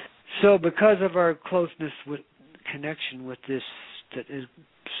 Right. So because of our closeness with connection with this that is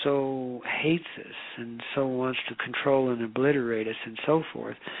so hates us and so wants to control and obliterate us and so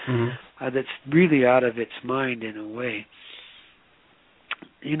forth, that's really out of its mind in a way.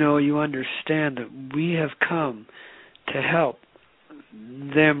 You understand that we have come to help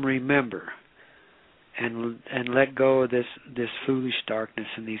them remember and let go of this foolish darkness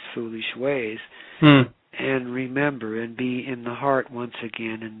and these foolish ways, and remember and be in the heart once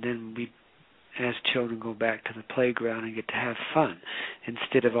again, and then we as children go back to the playground and get to have fun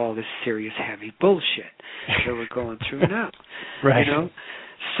instead of all this serious heavy bullshit that we're going through now. Right.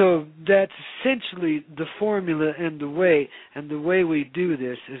 So that's essentially the formula and the way we do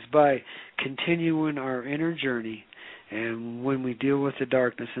this is by continuing our inner journey. And when we deal with the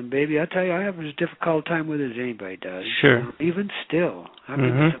darkness, and baby, I tell you, I have as difficult a time with it as anybody does. Sure. Even still, I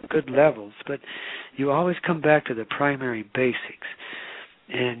mean, some good levels, but you always come back to the primary basics.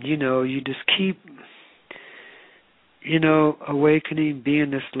 And, you just keep, awakening,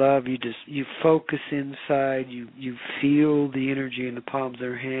 being this love. You focus inside. You feel the energy in the palms of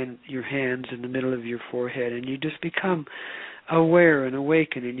your hands in the middle of your forehead, and you just become aware and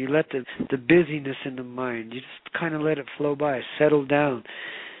awaken, and you let the busyness in the mind, you just kind of let it flow by, settle down,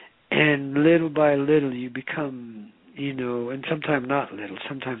 and little by little you become, and sometimes not little,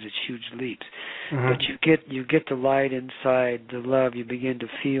 sometimes it's huge leaps, but you get the light inside, the love, you begin to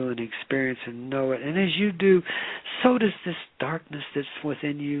feel and experience and know it, and as you do, so does this darkness that's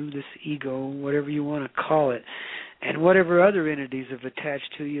within you, this ego, whatever you want to call it, and whatever other entities have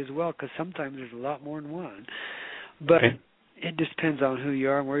attached to you as well, because sometimes there's a lot more than one. But it just depends on who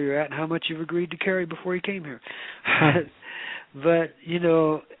you are and where you're at and how much you've agreed to carry before you came here. But,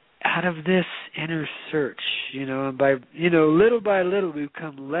 out of this inner search, and by, little by little we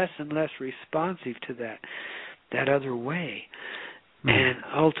become less and less responsive to that other way. And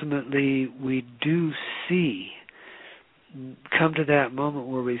ultimately we do come to that moment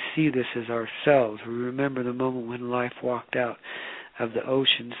where we see this as ourselves. We remember the moment when life walked out of the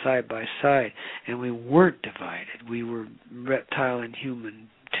ocean side by side, and we weren't divided. We were reptile and human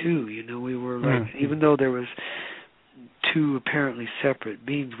too. We were like, even though there was two apparently separate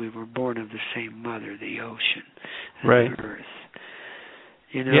beings, we were born of the same mother, the ocean, and the earth.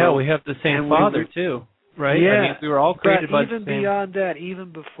 Yeah, we have the same father too, right? Yeah, I mean, we were all created by the same. Even beyond that,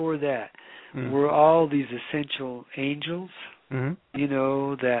 even before that, we're all these essential angels.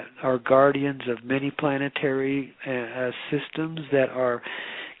 That are guardians of many planetary systems, that are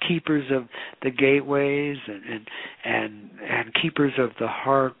keepers of the gateways and keepers of the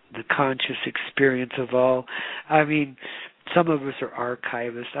heart, the conscious experience of all. I mean, some of us are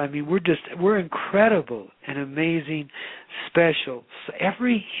archivists. I mean, we're incredible and amazing, special. So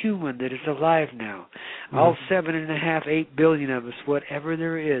every human that is alive now, all 7.5, 8 billion of us, whatever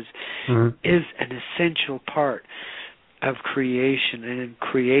there is an essential part of creation and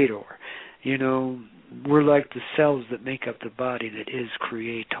creator. We're like the cells that make up the body that is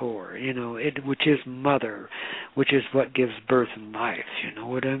creator, which is mother, which is what gives birth and life, you know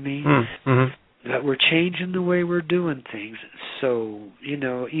what I mean? That we're changing the way we're doing things. So,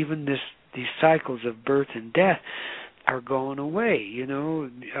 even these cycles of birth and death are going away,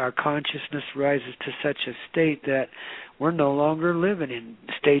 Our consciousness rises to such a state that we're no longer living in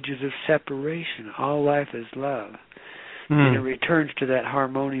stages of separation. All life is love. And it returns to that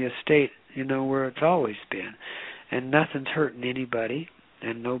harmonious state, where it's always been. And nothing's hurting anybody,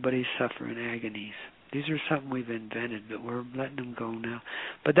 and nobody's suffering agonies. These are something we've invented, but we're letting them go now.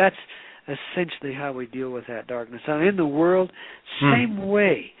 But that's essentially how we deal with that darkness. Now, in the world, same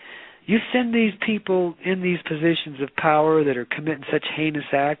way. You send these people in these positions of power that are committing such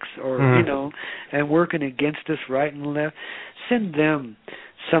heinous acts or, and working against us right and left, send them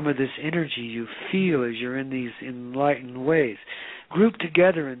some of this energy you feel as you're in these enlightened ways. Group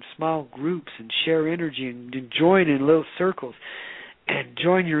together in small groups and share energy and join in little circles and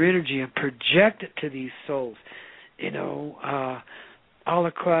join your energy and project it to these souls. all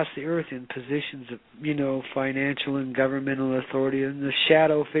across the earth in positions of, financial and governmental authority, and the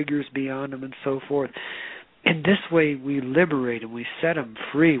shadow figures beyond them and so forth. And this way we liberate them, we set them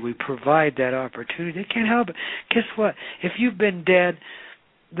free, we provide that opportunity. They can't help it. Guess what? If you've been dead,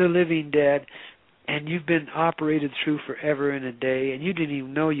 the living dead, and you've been operated through forever and a day, and you didn't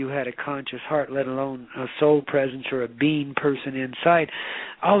even know you had a conscious heart, let alone a soul presence or a being person inside,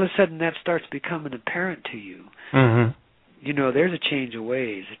 all of a sudden that starts becoming apparent to you. Mm-hmm. There's a change of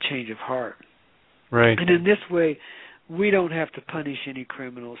ways, a change of heart. Right. And in this way, we don't have to punish any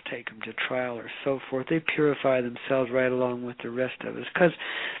criminals, take them to trial or so forth. They purify themselves right along with the rest of us, because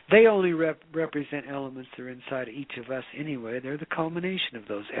they only represent elements that are inside of each of us anyway. They're the culmination of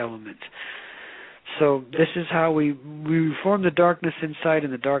those elements. So this is how we reform the darkness inside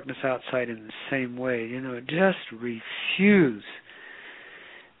and the darkness outside in the same way. Just refuse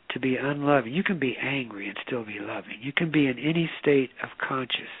to be unloving. You can be angry and still be loving. You can be in any state of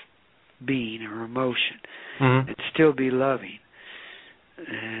conscious being or emotion and still be loving.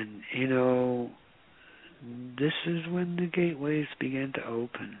 And, this is when the gateways begin to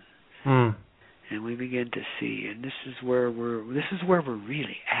open. And we begin to see. And this is where we're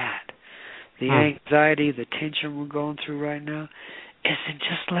really at. The anxiety, the tension we're going through right now isn't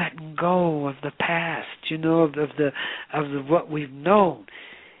just letting go of the past, of the what we've known.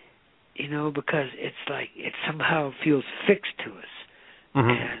 Because it's like it somehow feels fixed to us.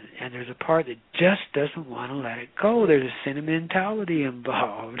 And there's a part that just doesn't want to let it go. There's a sentimentality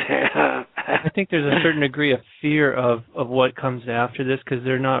involved. I think there's a certain degree of fear of what comes after this, because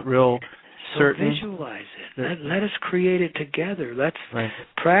they're not real certain. So visualize it. Let us create it together. Let's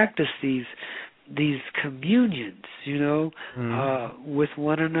practice these communions, with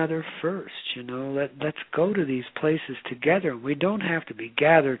one another first. Let's go to these places together. We don't have to be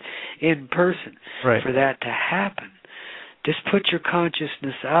gathered in person for that to happen. Just put your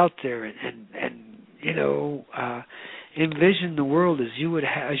consciousness out there and envision the world as you would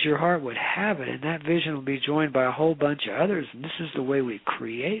as your heart would have it, and that vision will be joined by a whole bunch of others. And this is the way we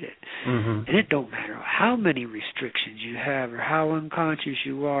create it. And it don't matter how many restrictions you have, or how unconscious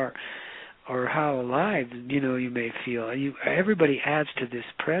you are, or how alive you may feel. Everybody adds to this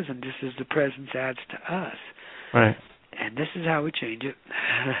present just as the presence adds to us. Right. And this is how we change it.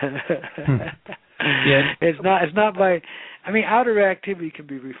 Yeah. It's not by. Outer activity can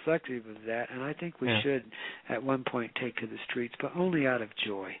be reflective of that, and I think we should, at one point, take to the streets, but only out of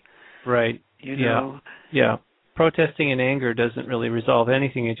joy. Right. Yeah. Protesting and anger doesn't really resolve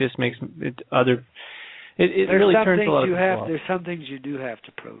anything. It just makes it really turns a lot of people off. There's some things you do have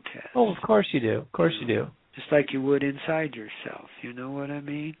to protest. Oh, of course you do. Of course you do. Just like you would inside yourself. You know what I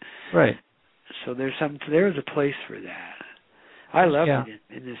mean? Right. So there's a place for that. I loved it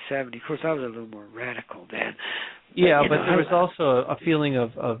in the 70s. Of course, I was a little more radical then. Yeah, but there was also a feeling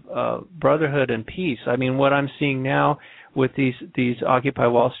of brotherhood and peace. What I'm seeing now with these Occupy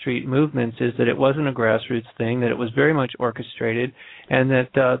Wall Street movements is that it wasn't a grassroots thing, that it was very much orchestrated, and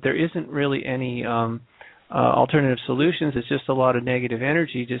that there isn't really any alternative solutions. It's just a lot of negative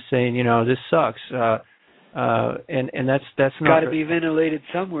energy just saying, this sucks. And that's not got to be ventilated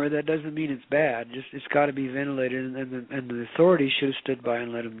somewhere. That doesn't mean it's bad. It's got to be ventilated, and the authorities should have stood by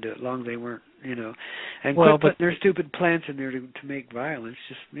and let them do it. Long as they weren't, and quit putting their stupid plants in there to make violence.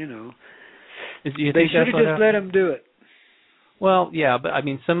 Just they should have just let them do it. Well, yeah, but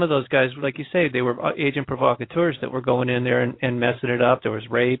some of those guys, like you say, they were agent provocateurs that were going in there and messing it up. There was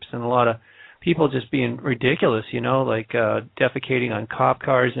rapes and a lot of people just being ridiculous, like defecating on cop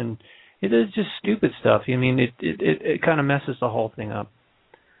cars, and it is just stupid stuff. It kind of messes the whole thing up.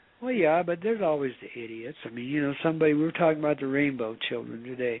 Well, yeah, but there's always the idiots. We were talking about the Rainbow Children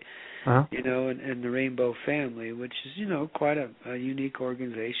today, and the Rainbow Family, which is, quite a unique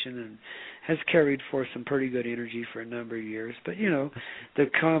organization and has carried forth some pretty good energy for a number of years. But, the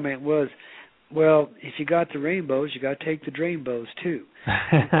comment was, well, if you got the rainbows, you got to take the drainbows too.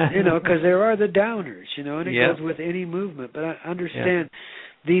 Because there are the downers, and it goes with any movement. But I understand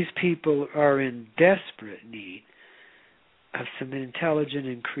these people are in desperate need of some intelligent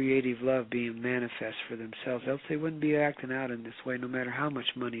and creative love being manifest for themselves. Else they wouldn't be acting out in this way, no matter how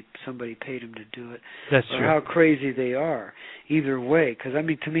much money somebody paid them to do it. That's or true. How crazy they are. Either way, because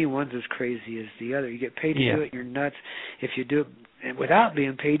to me, one's as crazy as the other. You get paid to do it, you're nuts. If you do it without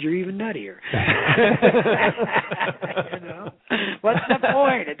being paid, you're even nuttier. What's the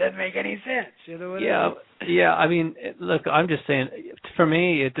point? It doesn't make any sense. Look, I'm just saying, for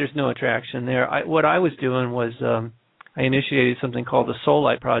me, there's no attraction there. What I was doing was I initiated something called the Soul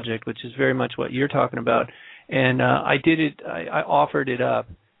Light Project, which is very much what you're talking about, and I did it. I offered it up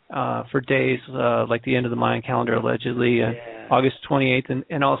for days, like the end of the Mayan calendar, allegedly, August 28th,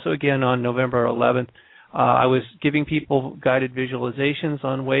 and also again on November 11th. I was giving people guided visualizations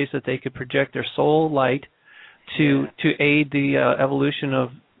on ways that they could project their soul light to aid the evolution of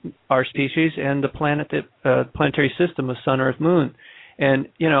our species and the planetary system of Sun, Earth, Moon. And,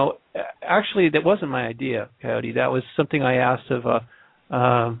 you know, actually that wasn't my idea, Coyote. That was something I asked of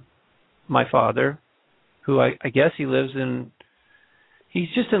my father, who I guess he lives in. He's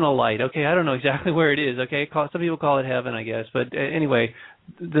just in a light, okay? I don't know exactly where it is, okay? Some people call it heaven, I guess. But anyway,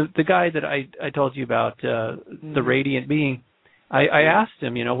 the guy that I told you about, the radiant being, I asked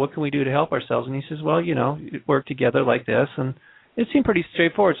him, you know, what can we do to help ourselves? And he says, well, you know, work together like this. And it seemed pretty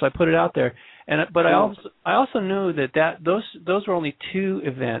straightforward, so I put it out there. But I also knew that those were only 2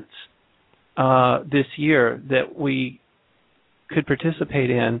 events this year that we could participate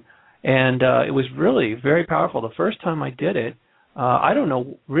in, and it was really very powerful. The first time I did it, I don't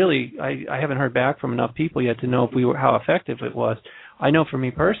know, really, I haven't heard back from enough people yet to know how effective it was. I know for me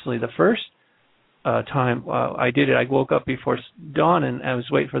personally, the first time I did it, I woke up before dawn and I was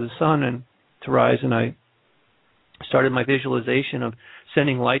waiting for the sun to rise, and I started my visualization of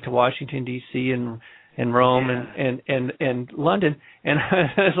sending light to Washington, D.C. and Rome and London, and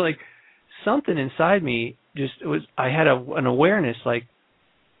I was like, something inside me I had an awareness like,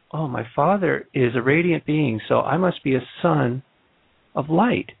 oh, my father is a radiant being, so I must be a son of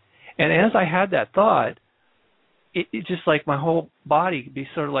light. And as I had that thought, it just like my whole body be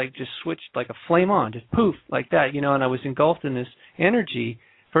sort of like just switched like a flame on, just poof, like that, you know, and I was engulfed in this energy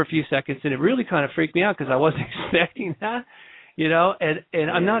for a few seconds, and it really kind of freaked me out because I wasn't expecting that, you know, and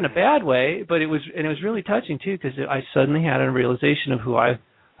I'm not in a bad way, but it was really touching too, because I suddenly had a realization of who I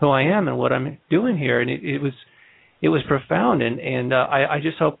am and what I'm doing here, and it was profound, and I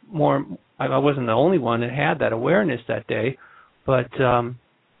just hope I wasn't the only one that had that awareness that day. But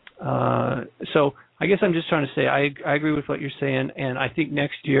so I guess I'm just trying to say I agree with what you're saying, and I think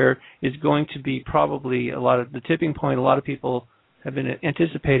next year is going to be probably a lot of the tipping point. A lot of people have been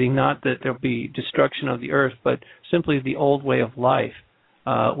anticipating not that there'll be destruction of the earth, but simply the old way of life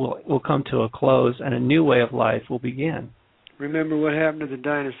will come to a close, and a new way of life will begin. Remember what happened to the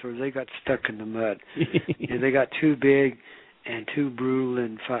dinosaurs? They got stuck in the mud. And they got too big and too brutal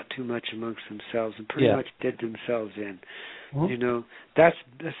and fought too much amongst themselves and pretty much did themselves in. You know, that's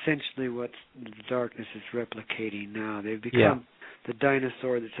essentially what the darkness is replicating now. They've become the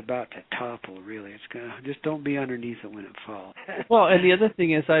dinosaur that's about to topple, really. It's gonna just don't be underneath it when it falls. Well, and the other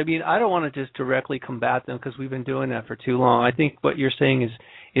thing is, I mean, I don't want to just directly combat them because we've been doing that for too long. I think what you're saying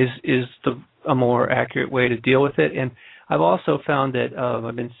is a more accurate way to deal with it. And I've also found that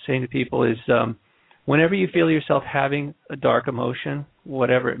I've been saying to people is whenever you feel yourself having a dark emotion,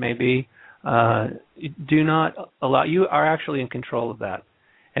 whatever it may be, do not allow. You are actually in control of that.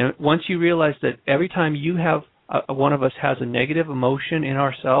 And once you realize that every time you have one of us has a negative emotion in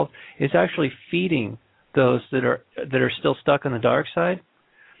ourselves, it's actually feeding those that are still stuck on the dark side.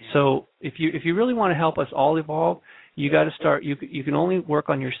 So if you really want to help us all evolve, you got to start. You can only work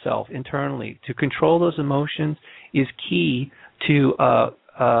on yourself internally. To control those emotions is key to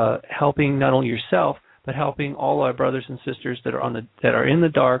helping not only yourself but helping all our brothers and sisters that are in the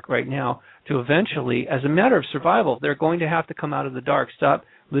dark right now to eventually, as a matter of survival, they're going to have to come out of the dark. Stop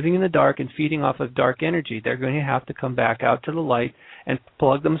living in the dark and feeding off of dark energy. They're going to have to come back out to the light and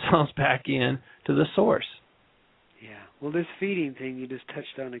plug themselves back in to the source. Yeah. Well, this feeding thing, you just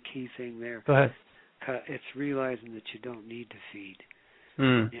touched on a key thing there. Go ahead. It's realizing that you don't need to feed.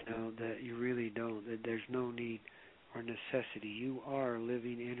 You know, that you really don't, that there's no need or necessity. You are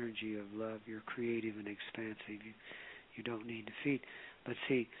living energy of love. You're creative and expansive. You don't need to feed. But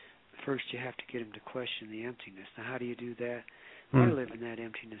see, first you have to get them to question the emptiness. Now, how do you do that? By living that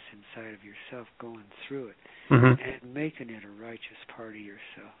emptiness inside of yourself, going through it, and making it a righteous part of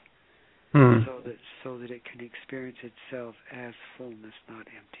yourself, so that it can experience itself as fullness, not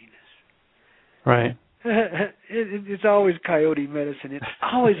emptiness. Right. It's always coyote medicine. It's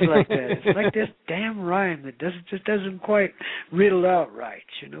always like that. It's like this damn rhyme that just doesn't quite riddle out right.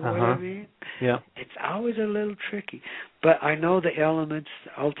 You know what I mean? Yeah. It's always a little tricky. But I know the elements,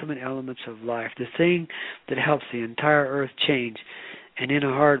 the ultimate elements of life, the thing that helps the entire earth change, and in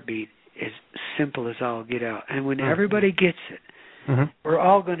a heartbeat, is simple as all get out. And when everybody gets it, we're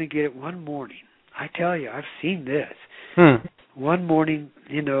all going to get it one morning. I tell you, I've seen this. One morning,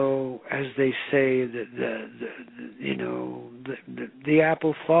 you know, as they say, the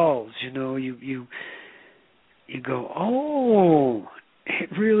apple falls. You know, you go, oh, it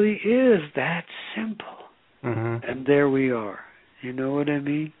really is that simple. And there we are. You know what I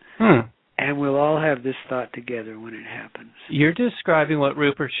mean? And we'll all have this thought together when it happens. You're describing what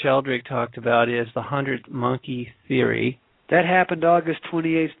Rupert Sheldrake talked about as the 100 monkey theory. That happened August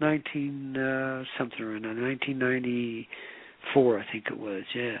 28th, 1994, I think it was.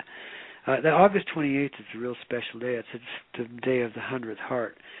 Yeah. The August 28th is a real special day. It's the day of the 100th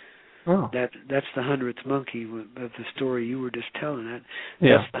heart. Oh. That's the 100th monkey of the story you were just telling.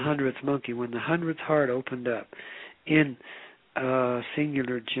 That's the 100th monkey. When the 100th heart opened up in a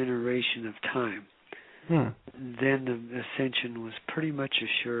singular generation of time, then the ascension was pretty much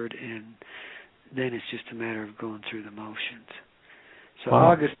assured, and then it's just a matter of going through the motions. So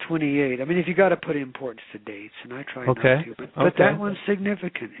August 28th. I mean, if you got to put importance to dates, and I try not to, but that one's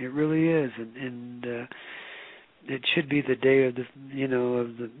significant. It really is, and it should be the day of the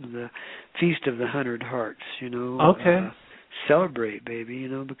the feast of the 100 hearts. Celebrate, baby.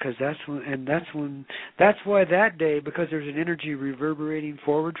 Because that's why that day, because there's an energy reverberating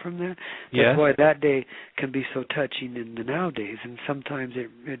forward from that. That's why that day can be so touching in the nowadays, and sometimes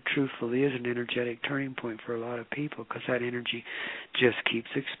it truthfully is an energetic turning point for a lot of people, because that energy just keeps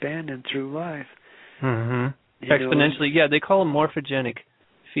expanding through life. Exponentially, they call them morphogenic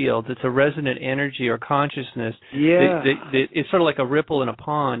fields. It's a resonant energy or consciousness. It's sort of like a ripple in a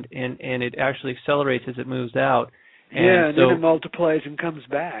pond, and it actually accelerates as it moves out. And then it multiplies and comes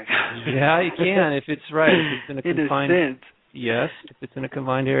back. It can, if it's right. If it's in a confined, sense. Yes, if it's in a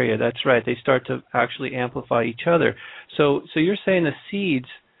confined area, that's right. They start to actually amplify each other. So you're saying the seeds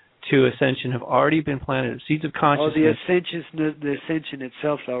to ascension have already been planted, seeds of consciousness. The ascension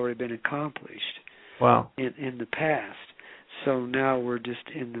itself's already been accomplished. Wow. In the past. So now we're just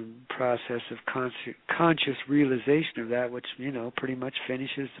in the process of conscious realization of that, which, pretty much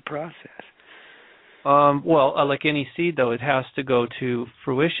finishes the process. Like any seed, though, it has to go to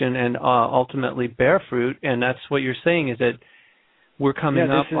fruition and ultimately bear fruit, and that's what you're saying, is that we're coming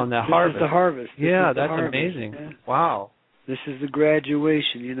up on the harvest. This is the harvest. That's amazing. Yeah. Wow. This is the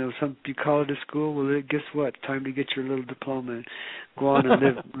graduation. Some you call it a school. Well, guess what? Time to get your little diploma and go on and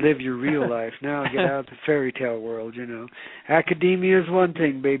live your real life. Now get out of the fairy tale world. Academia is one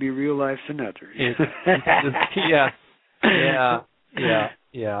thing, baby. Real life's another. I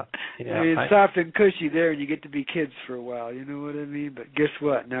mean, it's soft and cushy there, and you get to be kids for a while. You know what I mean? But guess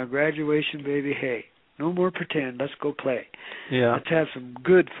what? Now graduation, baby. Hey, no more pretend. Let's go play. Yeah. Let's have some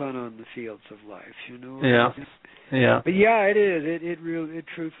good fun on the fields of life. But it is. It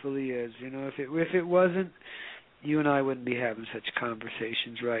truthfully is. If it wasn't, you and I wouldn't be having such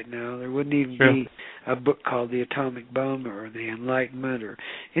conversations right now. There wouldn't even be a book called The Atomic Bomb or The Enlightenment or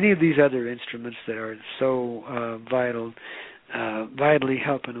any of these other instruments that are so vitally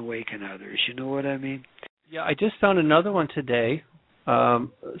helping awaken others. You know what I mean? Yeah, I just found another one today,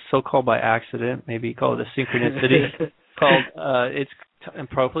 so-called by accident, maybe call it a synchronicity, it's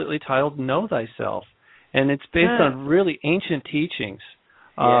appropriately titled Know Thyself. And it's based on really ancient teachings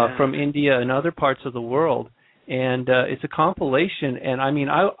from India and other parts of the world. And it's a compilation. And, I mean,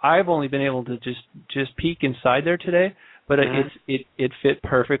 I've only been able to just peek inside there today, but it fit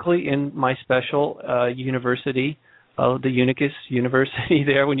perfectly in my special university, the Unicus University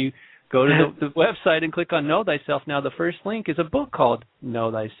there. When you go to the website and click on Know Thyself, now the first link is a book called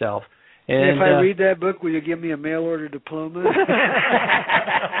Know Thyself. And if I read that book, will you give me a mail-order diploma?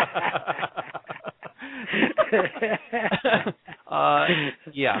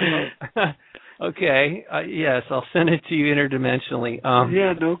 Okay. Yes, I'll send it to you interdimensionally.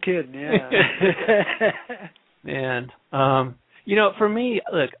 No kidding. Yeah. And for me,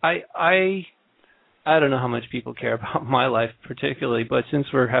 look, I don't know how much people care about my life particularly, but since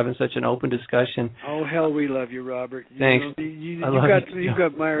we're having such an open discussion. Oh, hell, we love you, Robert. Thanks. You've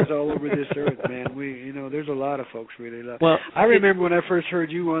got Myers all over this earth, man. There's a lot of folks really love. Well, I remember when I first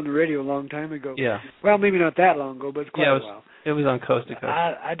heard you on the radio a long time ago. Yeah. Well, maybe not that long ago, but it's quite a while. It was on Coast to Coast.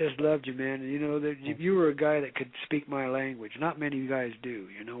 I just loved you, man. You were a guy that could speak my language. Not many guys do,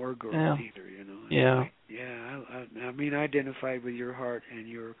 or girls either, Yeah. I mean, I identified with your heart and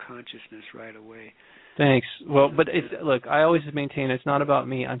your consciousness right away. Thanks. Well, but look, I always maintain it's not about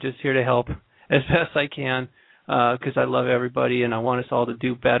me. I'm just here to help as best I can because I love everybody and I want us all to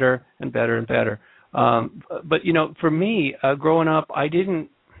do better and better and better. But for me, growing up, I didn't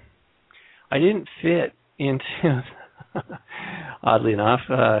fit into. Oddly enough,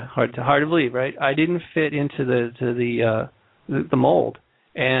 hard to believe, right? I didn't fit into the mold.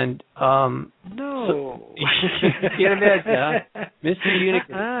 And no, can't imagine, Mr. Unicus.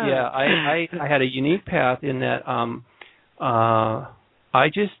 Yeah, I had a unique path in that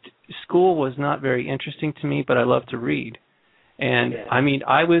school was not very interesting to me, but I loved to read. And I mean,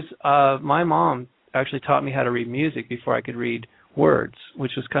 my mom actually taught me how to read music before I could read words,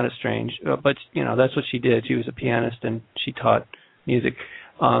 which was kind of strange. But that's what she did. She was a pianist and she taught music.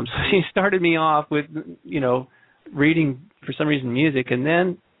 So she started me off with reading for some reason music, and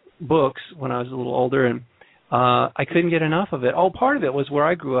then books when I was a little older, and I couldn't get enough of it. Part of it was where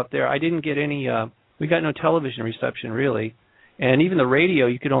I grew up there. I didn't get any, we got no television reception really, and even the radio,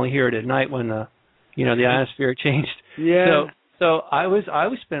 you could only hear it at night when the ionosphere changed. Yeah. So I was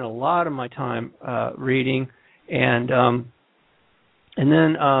spending a lot of my time reading, and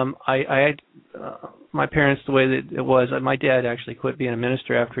then I had my parents, the way that it was, my dad actually quit being a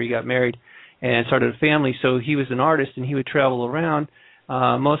minister after he got married and started a family, so he was an artist, and he would travel around,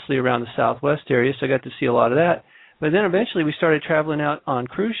 mostly around the Southwest area, so I got to see a lot of that. But then eventually we started traveling out on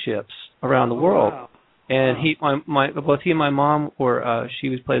cruise ships around the world. Wow. And both he and my mom were, she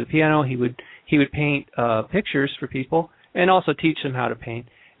would play the piano, he would paint pictures for people, and also teach them how to paint.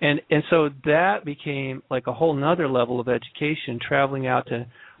 And so that became like a whole nother level of education, traveling out to,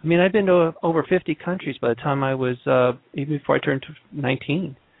 I'd been to over 50 countries by the time I was, even before I turned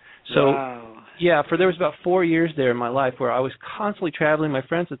 19. So, wow. Yeah, there was about 4 years there in my life where I was constantly traveling. My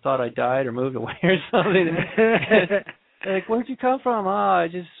friends had thought I died or moved away or something. Like, where'd you come from? I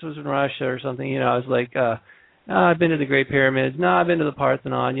just was in Russia or something. I was like, I've been to the Great Pyramids. No, I've been to the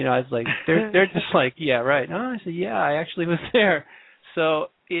Parthenon. I was like, they're just like, yeah, right. No, I said, yeah, I actually was there. So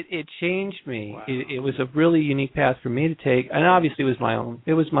it changed me. Wow. It was a really unique path for me to take, and obviously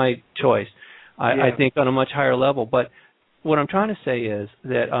it was my choice. I think on a much higher level. But what I'm trying to say is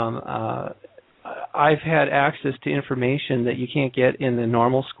that I've had access to information that you can't get in the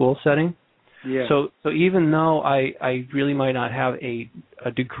normal school setting. Yeah. So even though I really might not have a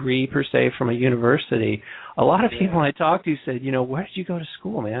degree per se from a university, a lot of people I talk to said, where did you go to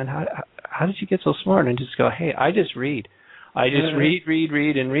school, man? How did you get so smart? And just go, hey, I just read. I just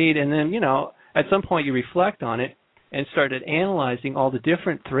read, and then, at some point you reflect on it and started analyzing all the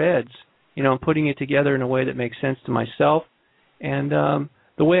different threads, and putting it together in a way that makes sense to myself. And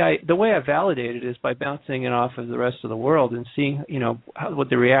the way I validate it is by bouncing it off of the rest of the world and seeing, what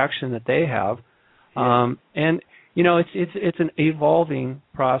the reaction that they have. And it's an evolving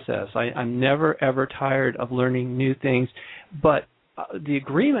process. I'm never ever tired of learning new things, but the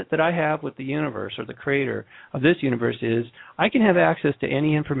agreement that I have with the universe, or the creator of this universe, is I can have access to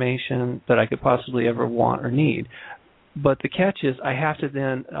any information that I could possibly ever want or need. But the catch is I have to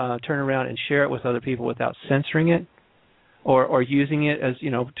then turn around and share it with other people without censoring it or using it as,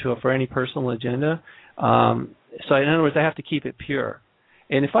 for any personal agenda. So in other words, I have to keep it pure.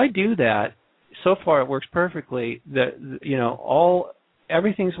 And if I do that, so far it works perfectly.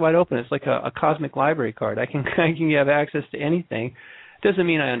 Everything's wide open. It's like a cosmic library card. I can have access to anything. Doesn't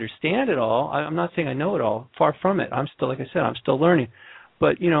mean I understand it all. I'm not saying I know it all. Far from it. I'm still, like I said, I'm still learning.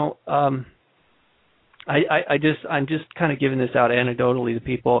 But I'm just kind of giving this out anecdotally to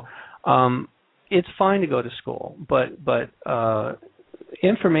people. It's fine to go to school, but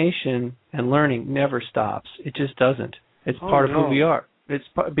information and learning never stops. It just doesn't. It's part of who we are. It's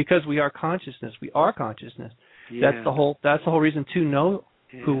because we are consciousness. We are consciousness. Yeah. That's the whole reason to know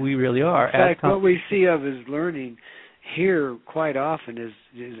who we really are. In fact, what we see of as learning here quite often is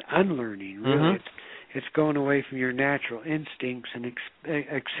unlearning. Really, mm-hmm. It's going away from your natural instincts and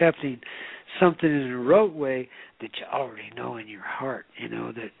accepting something in a rote way that you already know in your heart.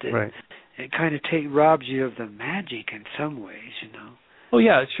 That right. It kind of robs you of the magic in some ways. Oh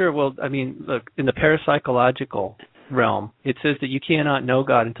yeah, sure. Well, look, in the parapsychological realm, it says that you cannot know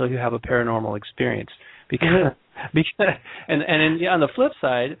God until you have a paranormal experience. Because and on the flip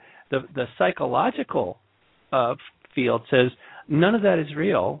side, the psychological field says none of that is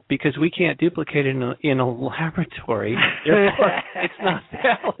real because we can't duplicate it in a laboratory. Therefore, it's not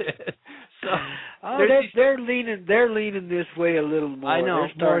valid. So they're leaning this way a little more. I know.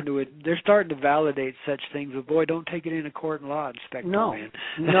 They're starting to validate such things. But boy, don't take it into court and law, Inspector. No, man.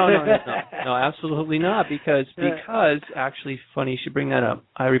 No, absolutely not. Because actually, funny you should bring that up.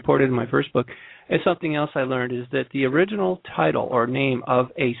 I reported in my first book. It's something else I learned is that the original title or name of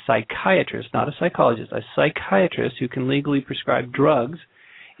a psychiatrist, not a psychologist, a psychiatrist who can legally prescribe drugs,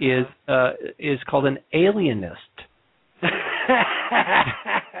 is called an alienist.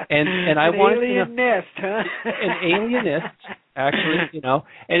 and I wanted to know, huh? An alienist, actually,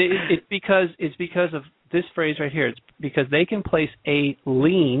 and it's because of this phrase right here. It's because they can place a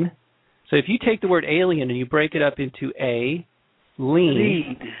lean. So if you take the word alien and you break it up into a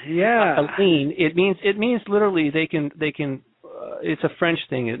lean, yeah, a lean, it means literally they can. It's a French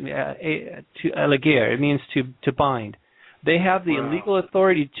thing. To alléguer, it means to bind. They have the legal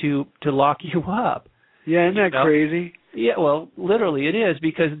authority to lock you up. Yeah, isn't that crazy? Yeah, well, literally it is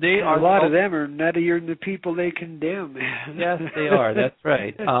because they are. A lot of them are nuttier than the people they condemn. Yes, they are. That's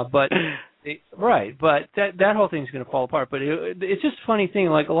right. But that whole thing's going to fall apart. But it's just a funny thing.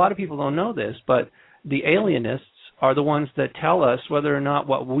 Like a lot of people don't know this, but the alienists are the ones that tell us whether or not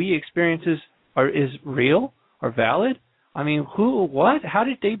what we experience is real or valid. I mean, what? How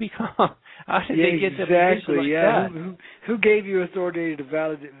did they become? How did they get to exactly? Like yeah. that? Who gave you authority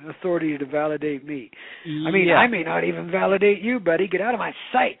to validate me? I mean, yeah. I may not even validate you, buddy. Get out of my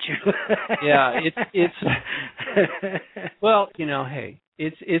sight. Yeah, it's well, hey,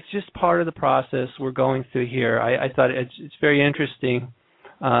 it's just part of the process we're going through here. I thought it's very interesting,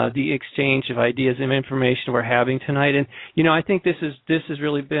 the exchange of ideas and information we're having tonight, and I think this has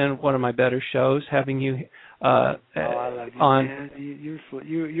really been one of my better shows, having you. I love you, on. Man.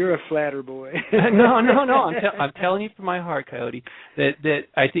 You're a flatter boy. No. I'm telling you from my heart, Coyote, that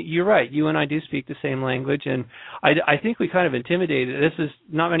I think you're right. You and I do speak the same language, and I think we kind of intimidated. This is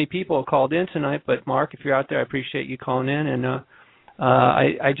not many people called in tonight, but Mark, if you're out there, I appreciate you calling in, and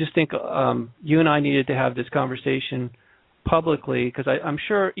I just think you and I needed to have this conversation publicly, because I'm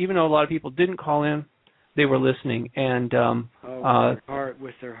sure even though a lot of people didn't call in, they were listening, and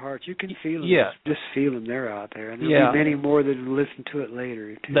with their hearts, you can feel them. Yeah, just feel them. They're out there, and there'll be many more that will listen to it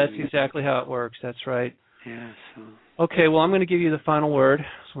later too. That's exactly how it works. That's right. Yeah. So. Okay. Well, I'm going to give you the final word.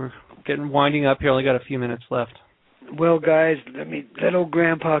 So we're winding up here. Only got a few minutes left. Well, guys, let old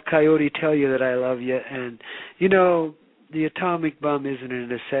Grandpa Coyote tell you that I love you, and the atomic bomb isn't a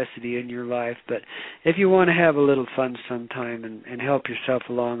necessity in your life, but if you want to have a little fun sometime and help yourself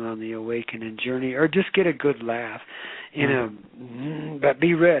along on the awakening journey, or just get a good laugh, but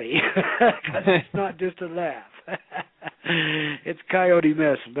be ready, because it's not just a laugh. It's Coyote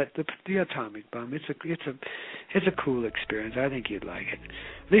mess, but the atomic bomb, it's a cool experience. I think you'd like it.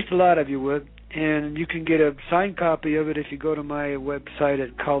 At least a lot of you would. And you can get a signed copy of it if you go to my website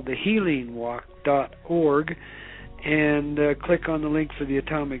called thehealingwalk.org. and click on the link for the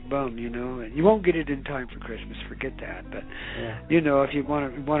atomic bomb. And you won't get it in time for Christmas. Forget that. But if you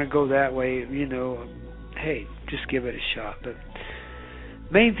want to go that way, hey, just give it a shot. But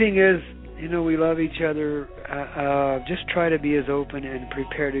main thing is, we love each other. Just try to be as open and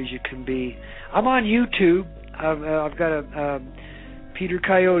prepared as you can be. I'm on YouTube. I've got a Peter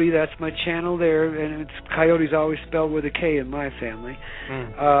Coyote, that's my channel there, and Coyote's always spelled with a K in my family.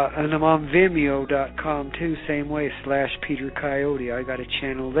 And I'm on Vimeo.com too, same way, /Peter Coyote. I got a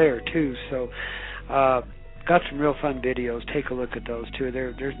channel there too, so got some real fun videos. Take a look at those too.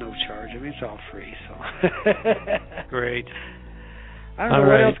 There's no charge. I mean, it's all free. So Great. I don't know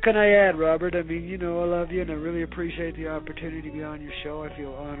what else can I add, Robert. I mean, I love you, and I really appreciate the opportunity to be on your show. I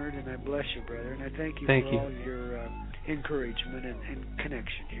feel honored, and I bless you, brother. And I thank you for all your encouragement and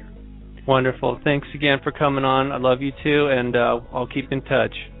connection here. Wonderful. Thanks again for coming on. I love you too, and I'll keep in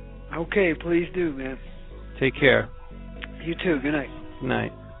touch. Okay, please do, man. Take care. You too. Good night. Good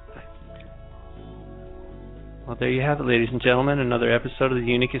night. Well, there you have it, ladies and gentlemen. Another episode of the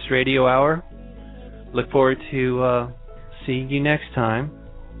Unicus Radio Hour. Look forward to seeing you next time.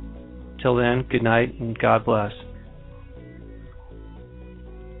 Till then, good night and God bless.